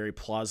is a very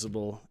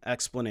plausible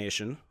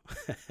explanation.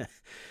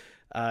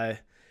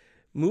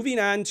 Moving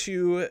on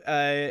to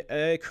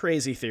a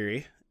crazy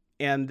theory,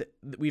 and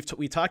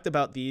we talked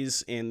about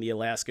these in the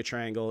Alaska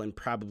Triangle and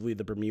probably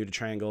the Bermuda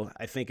Triangle.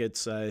 I think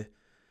it's a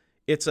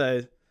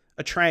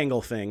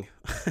triangle thing.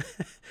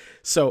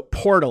 So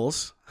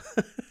portals.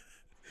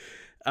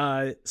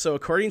 So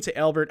according to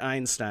Albert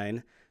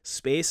Einstein,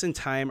 space and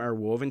time are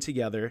woven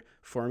together,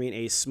 forming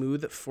a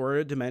smooth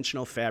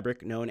four-dimensional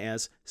fabric known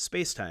as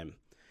space-time.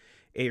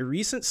 A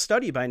recent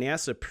study by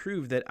NASA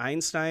proved that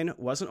Einstein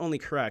wasn't only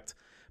correct,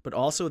 but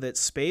also that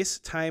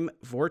space-time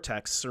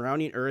vortex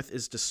surrounding Earth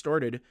is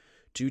distorted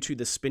due to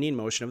the spinning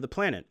motion of the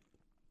planet.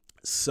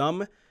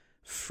 Some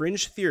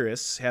fringe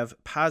theorists have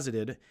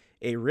posited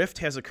a rift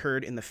has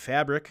occurred in the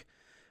fabric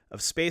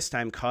of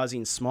space-time,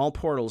 causing small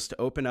portals to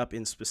open up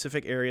in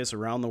specific areas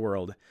around the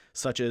world,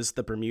 such as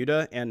the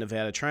Bermuda and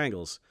Nevada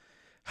Triangles.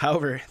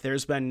 However,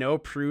 there's been no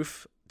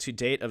proof to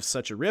date of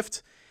such a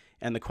rift,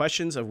 and the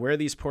questions of where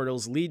these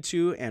portals lead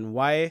to and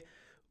why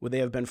would they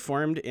have been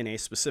formed in a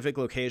specific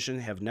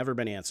location have never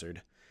been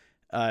answered.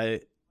 Well,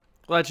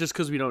 that's just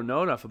because we don't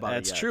know enough about it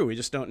yet. That's true. We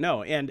just don't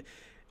know. And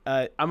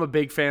I'm a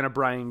big fan of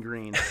Brian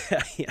Greene.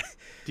 Yeah.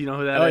 Do you know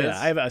who that is? Oh, yeah.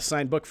 I have a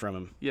signed book from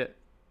him. Yeah.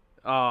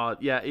 So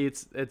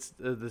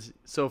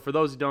for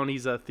those who don't,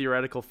 he's a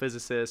theoretical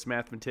physicist,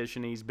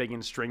 mathematician. He's big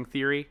in string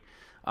theory.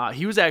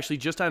 He was actually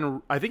just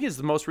on, I think it's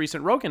the most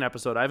recent Rogan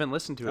episode. I haven't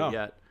listened to it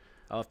yet.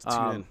 I'll have to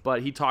tune in.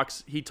 But he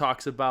talks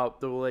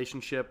about the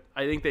relationship.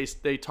 I think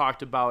they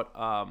talked about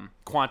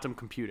quantum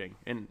computing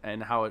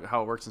and how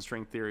it works in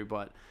string theory.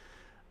 But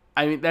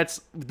I mean,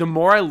 that's the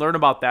more I learn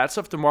about that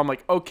stuff, the more I'm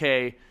like,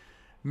 okay,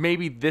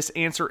 maybe this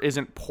answer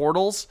isn't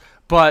portals,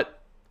 but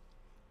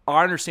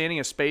our understanding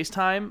of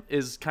space-time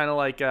is kind of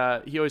like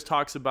he always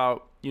talks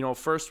about,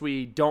 first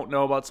we don't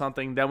know about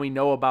something, then we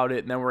know about it,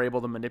 and then we're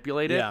able to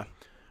manipulate it. Yeah.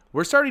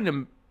 We're starting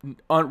to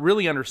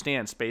really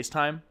understand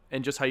space-time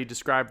and just how you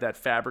describe that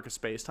fabric of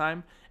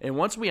space-time. And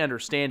once we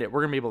understand it,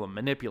 we're going to be able to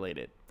manipulate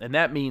it. And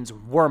that means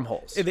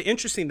wormholes. The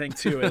interesting thing,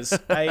 too, is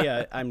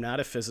I'm not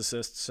a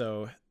physicist,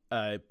 so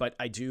but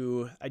I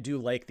do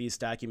like these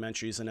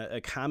documentaries. And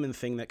a common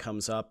thing that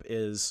comes up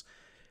is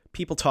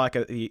people talk,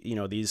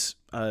 these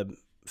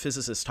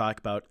physicists talk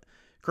about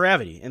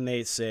gravity, and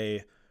they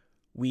say,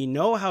 we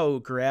know how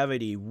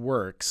gravity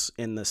works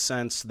in the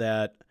sense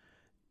that,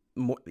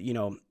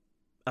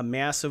 a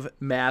mass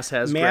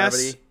has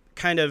gravity.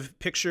 Kind of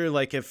picture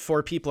like if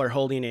four people are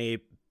holding a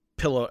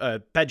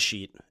bed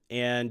sheet,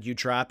 and you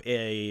drop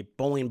a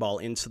bowling ball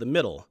into the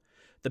middle.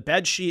 The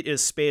bed sheet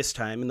is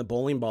space-time, and the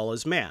bowling ball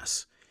is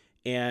mass.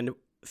 And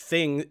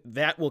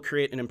that will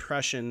create an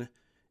impression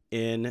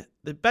in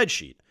the bed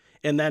sheet.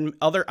 And then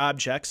other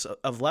objects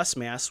of less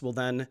mass will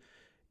then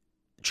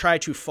try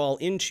to fall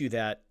into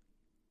that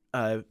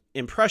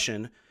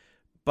impression.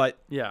 But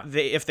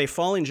if they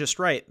fall in just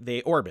right,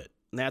 they orbit.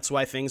 And that's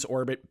why things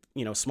orbit,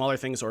 smaller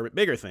things orbit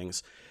bigger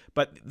things.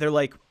 But they're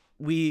like,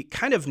 we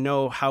kind of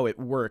know how it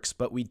works,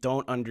 but we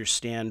don't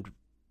understand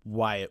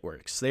why it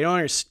works. They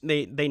don't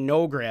they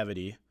know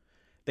gravity.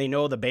 They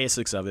know the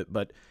basics of it,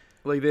 but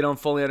like they don't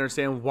fully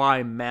understand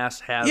why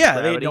mass has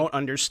gravity. They don't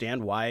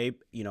understand why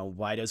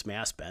does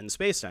mass bend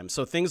spacetime.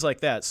 So things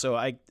like that. So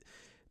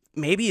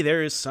maybe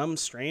there is some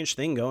strange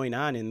thing going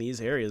on in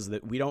these areas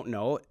that we don't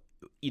know.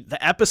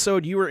 The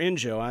episode you were in,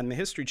 Joe, on the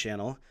History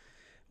Channel,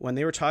 when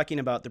they were talking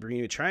about the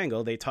Bermuda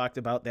Triangle, they talked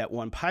about that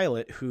one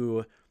pilot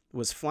who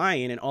was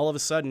flying, and all of a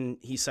sudden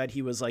he said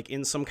he was like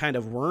in some kind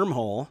of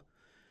wormhole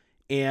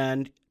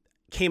and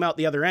came out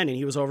the other end, and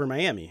he was over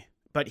Miami.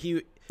 But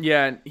he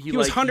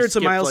was hundreds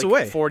of miles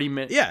away. 40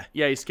 minutes. Yeah,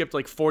 he skipped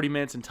like 40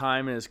 minutes in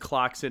time, and his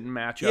clocks didn't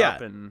match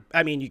up. And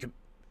I mean,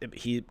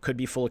 he could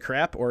be full of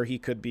crap, or he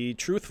could be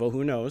truthful.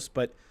 Who knows?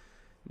 But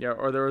yeah,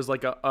 or there was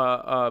like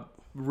a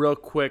real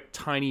quick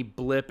tiny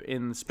blip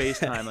in space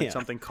time, like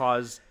something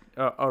caused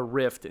a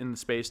rift in the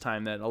space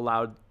time that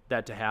allowed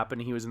that to happen.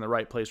 He was in the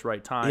right place,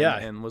 right time,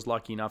 and was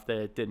lucky enough that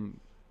it didn't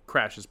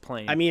crash his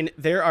plane. I mean,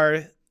 there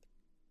are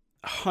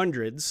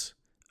hundreds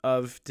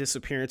of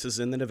disappearances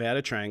in the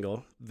Nevada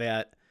Triangle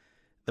that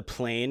the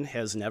plane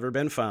has never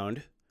been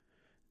found.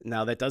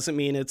 Now, that doesn't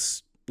mean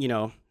it's,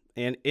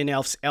 in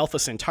Alpha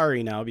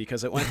Centauri now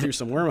because it went through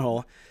some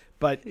wormhole.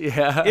 But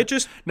it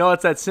just... No,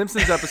 it's that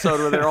Simpsons episode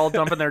where they're all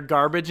dumping their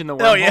garbage in the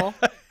wormhole. Oh,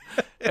 yeah.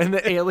 And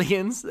the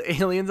aliens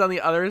on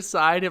the other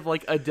side have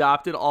like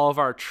adopted all of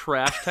our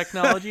trash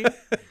technology.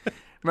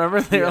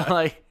 Remember, they're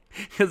like,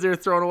 because they're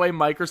throwing away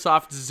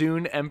Microsoft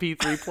Zune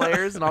MP3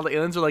 players, and all the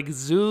aliens are like,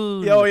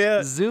 Zune. Oh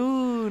yeah,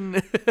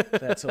 Zune.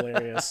 That's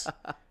hilarious.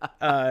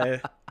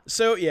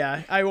 So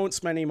yeah, I won't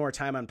spend any more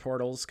time on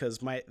portals because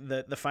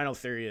the final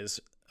theory is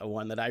a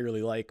one that I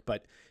really like.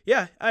 But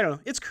yeah, I don't know.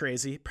 It's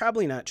crazy.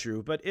 Probably not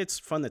true, but it's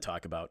fun to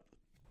talk about.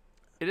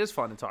 It is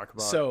fun to talk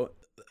about. So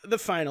the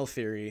final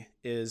theory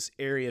is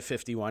Area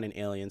 51 and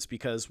aliens,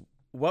 because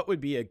what would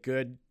be a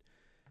good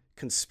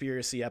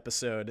conspiracy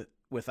episode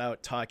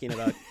without talking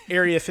about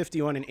Area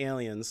 51 and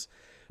aliens?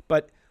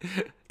 But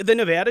the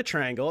Nevada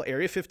Triangle,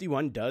 Area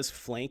 51 does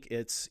flank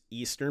its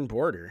eastern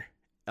border,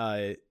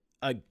 a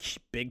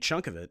big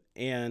chunk of it.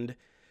 And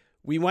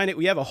we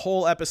have a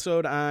whole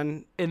episode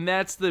on... And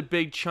that's the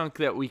big chunk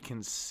that we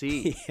can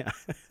see. Yeah.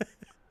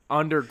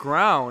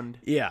 Underground,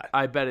 yeah,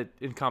 I bet it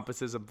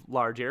encompasses a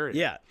large area.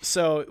 Yeah,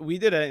 so we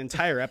did an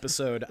entire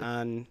episode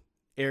on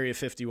Area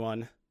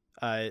 51.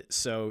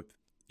 So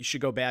you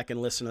should go back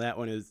and listen to that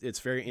one.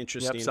 It's very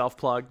interesting. Yep,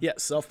 self-plug. Yeah,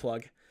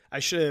 self-plug. I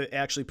should have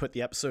actually put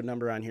the episode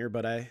number on here,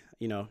 but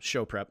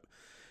show prep.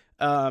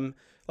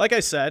 Like I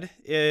said,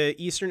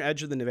 eastern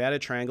edge of the Nevada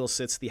Triangle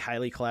sits the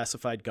highly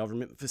classified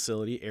government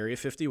facility, Area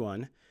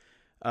 51.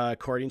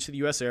 According to the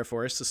U.S. Air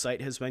Force, the site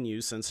has been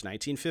used since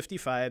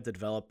 1955 to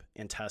develop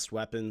and test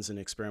weapons and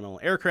experimental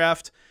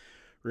aircraft.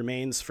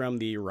 Remains from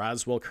the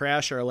Roswell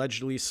crash are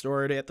allegedly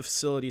stored at the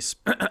facility.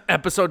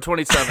 Episode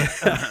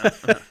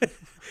 27.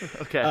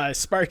 Okay.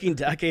 Sparking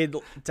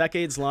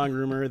decades-long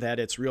rumor that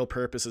its real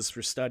purpose is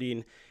for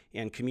studying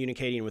and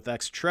communicating with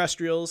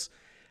extraterrestrials.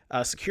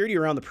 Security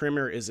around the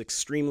perimeter is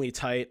extremely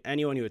tight.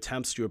 Anyone who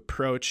attempts to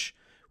approach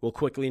will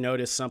quickly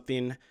notice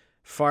something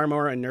far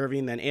more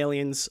unnerving than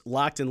aliens,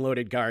 locked and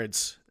loaded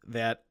guards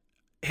that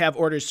have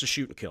orders to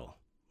shoot and kill.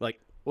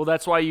 Well,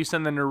 that's why you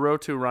send the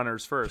Naruto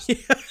runners first.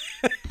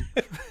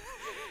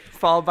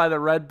 Followed by the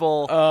Red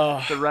Bull.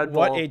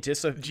 What a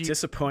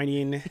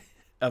disappointing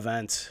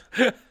event.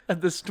 At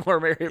the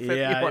Storm Area 51.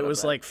 Yeah, it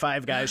was like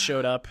 5 guys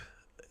showed up.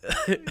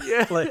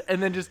 Yeah,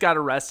 and then just got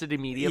arrested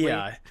immediately.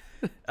 Yeah.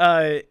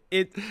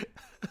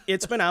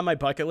 It's been on my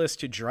bucket list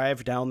to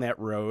drive down that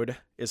road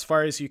as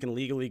far as you can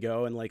legally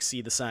go and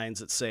see the signs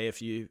that say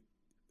if you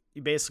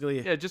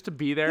basically just to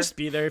be there. Just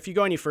be there. If you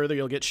go any further,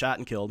 you'll get shot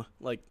and killed.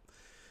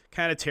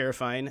 Kind of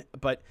terrifying.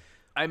 But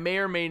I may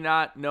or may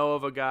not know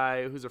of a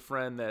guy who's a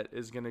friend that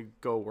is going to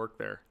go work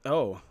there.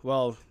 Oh,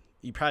 well,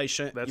 you probably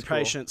shouldn't. That's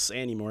probably cool. Shouldn't say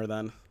any more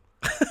then.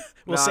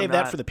 We'll save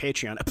that for the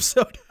Patreon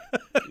episode.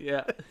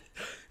 Yeah.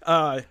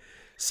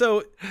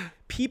 So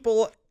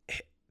people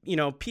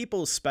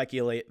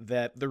speculate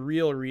that the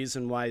real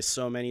reason why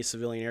so many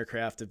civilian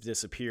aircraft have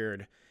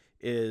disappeared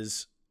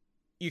is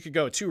you could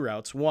go 2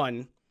 routes.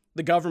 One,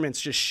 the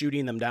government's just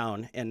shooting them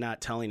down and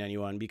not telling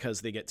anyone because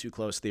they get too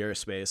close to the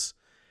airspace.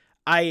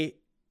 I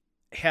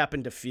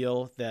happen to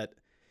feel that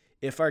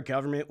if our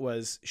government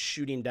was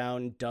shooting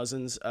down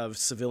dozens of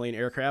civilian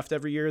aircraft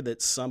every year,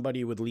 that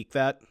somebody would leak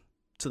that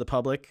to the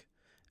public.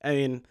 I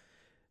mean,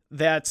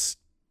 that's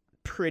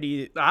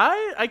pretty...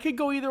 I could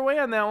go either way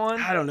on that one.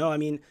 I don't know. I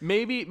mean...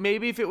 Maybe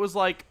if it was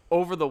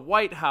over the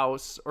White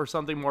House or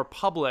something more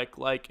public,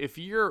 if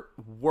you're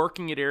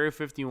working at Area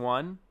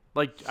 51,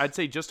 I'd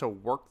say just to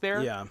work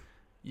there. Yeah.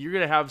 You're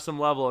going to have some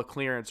level of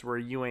clearance where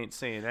you ain't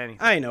saying anything.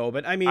 I know,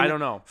 but I mean... I don't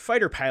know.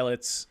 Fighter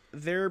pilots,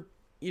 they're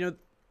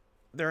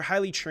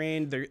highly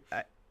trained. They're...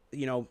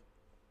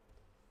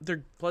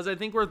 Plus, I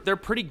think they're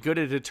pretty good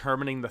at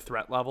determining the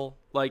threat level.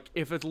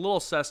 If a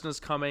little Cessna's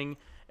coming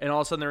and all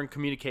of a sudden they're in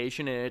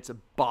communication, and it's a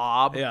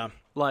Bob,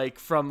 like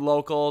from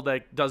local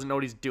that doesn't know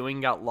what he's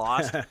doing, got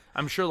lost.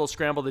 I'm sure they'll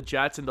scramble the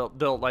jets, and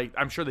they'll like,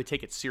 I'm sure they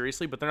take it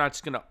seriously, but they're not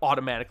just gonna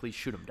automatically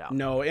shoot him down.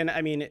 No, and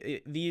I mean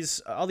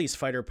all these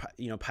fighter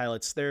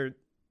pilots, they're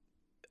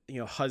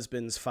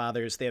husbands,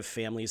 fathers, they have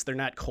families. They're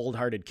not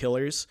cold-hearted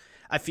killers.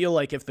 I feel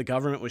like if the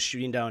government was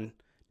shooting down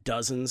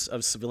dozens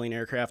of civilian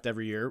aircraft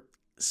every year,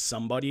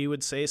 somebody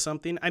would say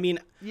something. I mean,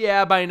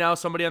 yeah, by now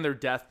somebody on their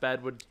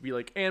deathbed would be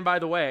like, and by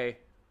the way.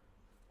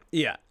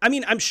 Yeah, I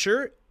mean, I'm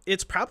sure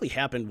it's probably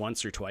happened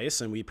once or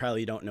twice, and we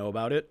probably don't know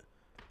about it.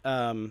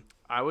 I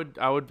would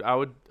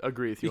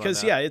agree with you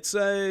because on that. It's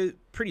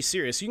pretty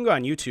serious. You can go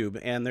on YouTube,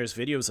 and there's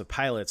videos of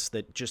pilots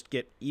that just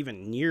get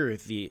even near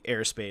the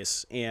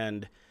airspace,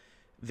 and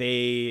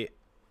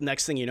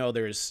next thing you know,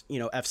 there's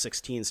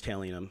F-16s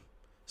tailing them.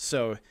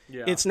 So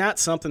it's not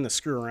something to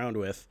screw around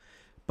with.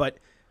 But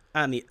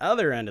on the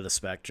other end of the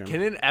spectrum,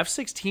 can an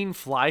F-16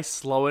 fly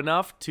slow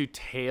enough to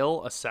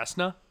tail a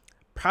Cessna?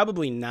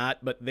 Probably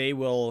not, but they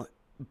will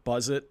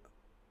buzz it.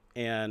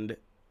 And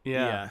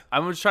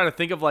I'm just trying to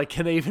think of, like,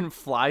 can they even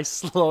fly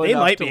slow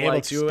enough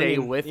to stay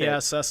with it? Yeah,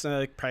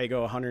 Cessna probably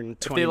go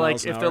 120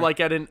 miles an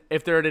hour.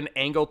 If they're at an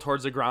angle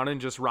towards the ground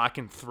and just rock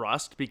and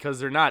thrust, because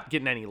they're not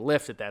getting any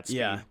lift at that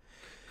speed.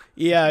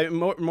 Yeah,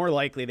 more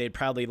likely they'd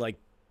probably like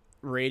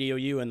radio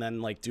you and then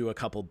like do a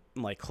couple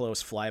like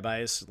close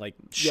flybys, like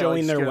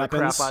showing their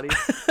weapons. The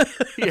crap out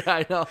of you. Yeah,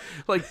 I know.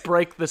 Like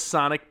break the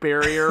sonic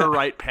barrier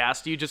right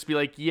past you. Just be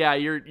like, yeah,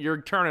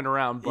 you're turning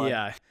around, bud.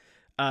 Yeah.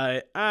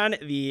 On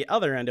the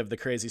other end of the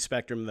crazy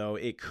spectrum, though,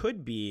 it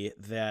could be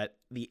that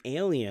the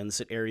aliens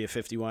at Area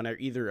 51 are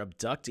either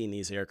abducting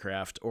these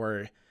aircraft,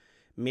 or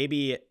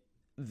maybe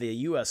the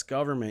U.S.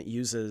 government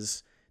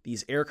uses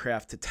these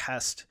aircraft to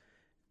test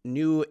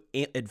new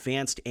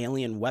advanced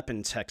alien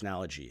weapon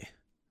technology.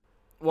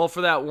 Well,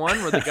 for that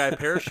one where the guy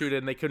parachuted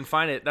and they couldn't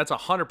find it, that's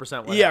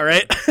 100% what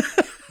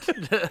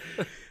happened.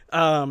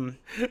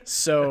 Right?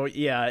 So,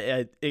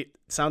 yeah, it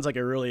sounds like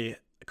a really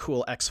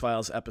cool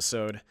X-Files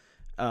episode.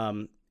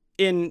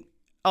 In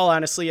all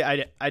honesty,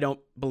 I don't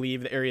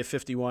believe the Area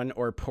 51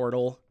 or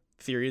portal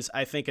theories.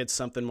 I think it's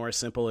something more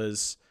simple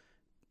as,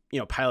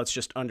 pilots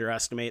just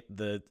underestimate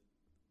the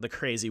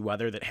crazy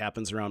weather that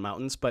happens around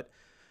mountains. But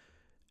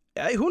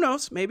who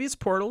knows? Maybe it's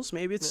portals.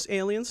 Maybe it's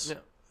aliens.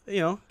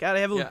 Yeah. Gotta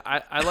have a... Yeah,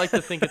 I like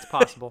to think it's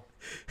possible.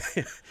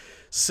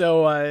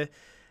 So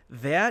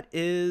that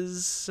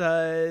is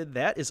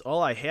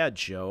all I had,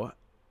 Joe.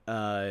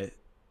 I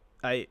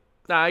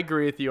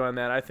agree with you on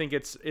that. I think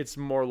it's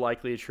more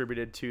likely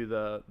attributed to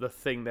the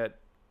thing that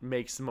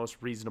makes the most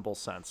reasonable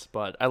sense.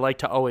 But I like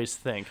to always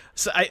think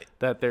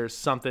that there's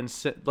something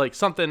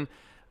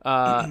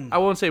I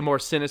won't say more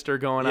sinister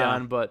going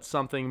on, but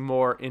something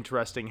more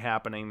interesting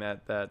happening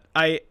that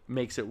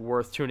makes it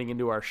worth tuning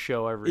into our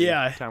show every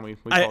time we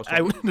post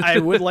one. I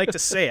would like to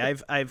say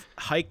I've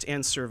hiked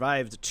and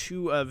survived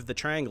 2 of the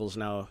triangles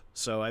now.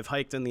 So I've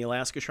hiked in the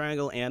Alaska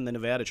Triangle and the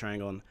Nevada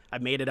Triangle, and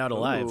I've made it out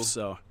alive. Ooh.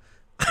 So.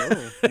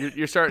 Oh,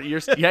 you're starting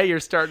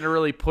to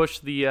really push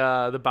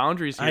the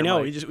boundaries here. I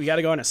know. Mike. We got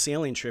to go on a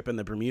sailing trip in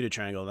the Bermuda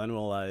Triangle. Then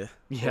we'll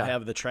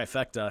have the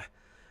trifecta.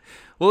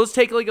 Well, let's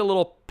take like a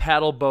little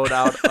paddle boat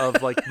out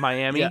of like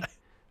Miami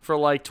for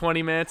like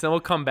 20 minutes, and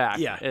we'll come back.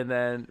 Yeah. And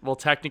then we'll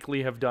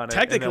technically have done it.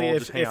 Technically,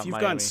 if you've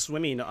gone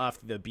swimming off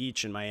the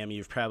beach in Miami,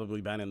 you've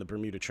probably been in the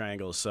Bermuda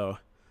Triangle. So,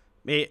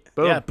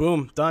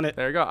 boom, done it.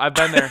 There you go. I've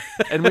been there,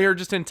 and we were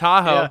just in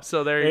Tahoe.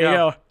 So there you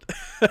go.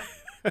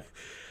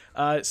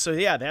 So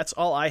that's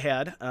all I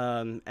had.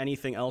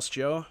 Anything else,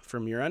 Joe,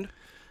 from your end?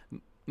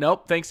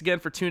 Nope. Thanks again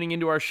for tuning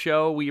into our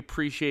show. We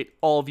appreciate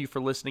all of you for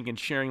listening and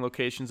sharing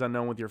Locations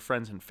Unknown with your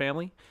friends and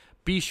family.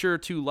 Be sure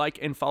to like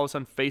and follow us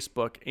on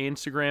Facebook,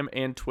 Instagram,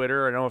 and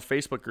Twitter. I know our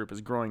Facebook group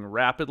is growing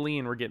rapidly,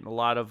 and we're getting a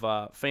lot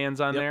of fans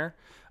on there.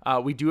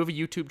 We do have a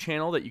YouTube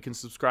channel that you can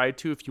subscribe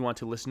to if you want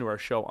to listen to our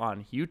show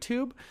on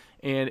YouTube.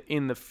 And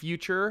in the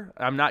future,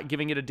 I'm not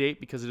giving it a date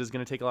because it is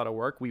going to take a lot of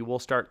work. We will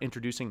start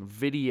introducing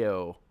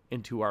video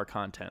into our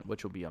content,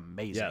 which will be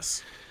amazing.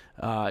 Yes.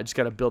 I just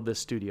got to build this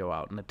studio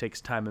out, and it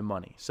takes time and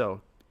money.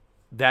 So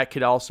that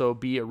could also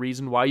be a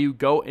reason why you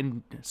go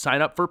and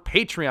sign up for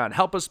Patreon.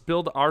 Help us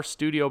build our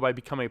studio by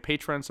becoming a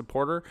Patreon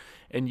supporter,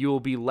 and you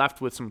will be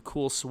left with some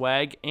cool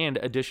swag and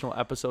additional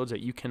episodes that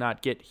you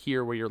cannot get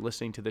here where you're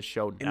listening to this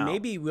show now. And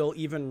maybe we'll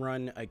even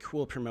run a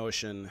cool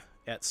promotion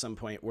at some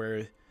point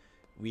where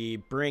we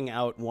bring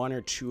out 1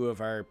 or 2 of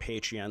our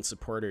Patreon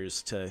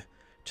supporters to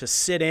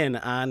sit in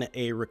on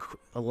a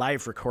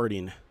live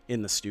recording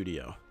in the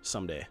studio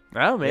someday.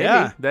 Oh, maybe.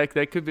 Yeah.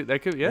 That could be. I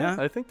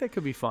think that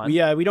could be fun.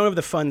 Yeah, we don't have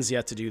the funds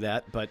yet to do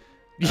that, but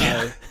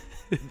it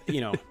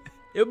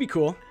would be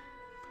cool.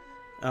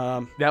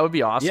 That would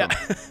be awesome.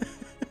 Yeah.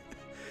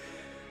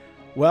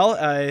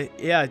 Well,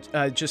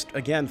 just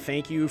again,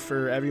 thank you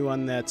for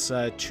everyone that's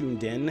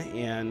tuned in,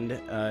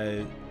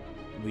 and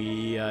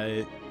we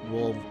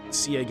will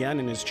see you again.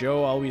 And as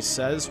Joe always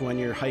says, when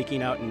you're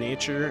hiking out in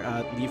nature,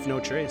 leave no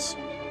trace.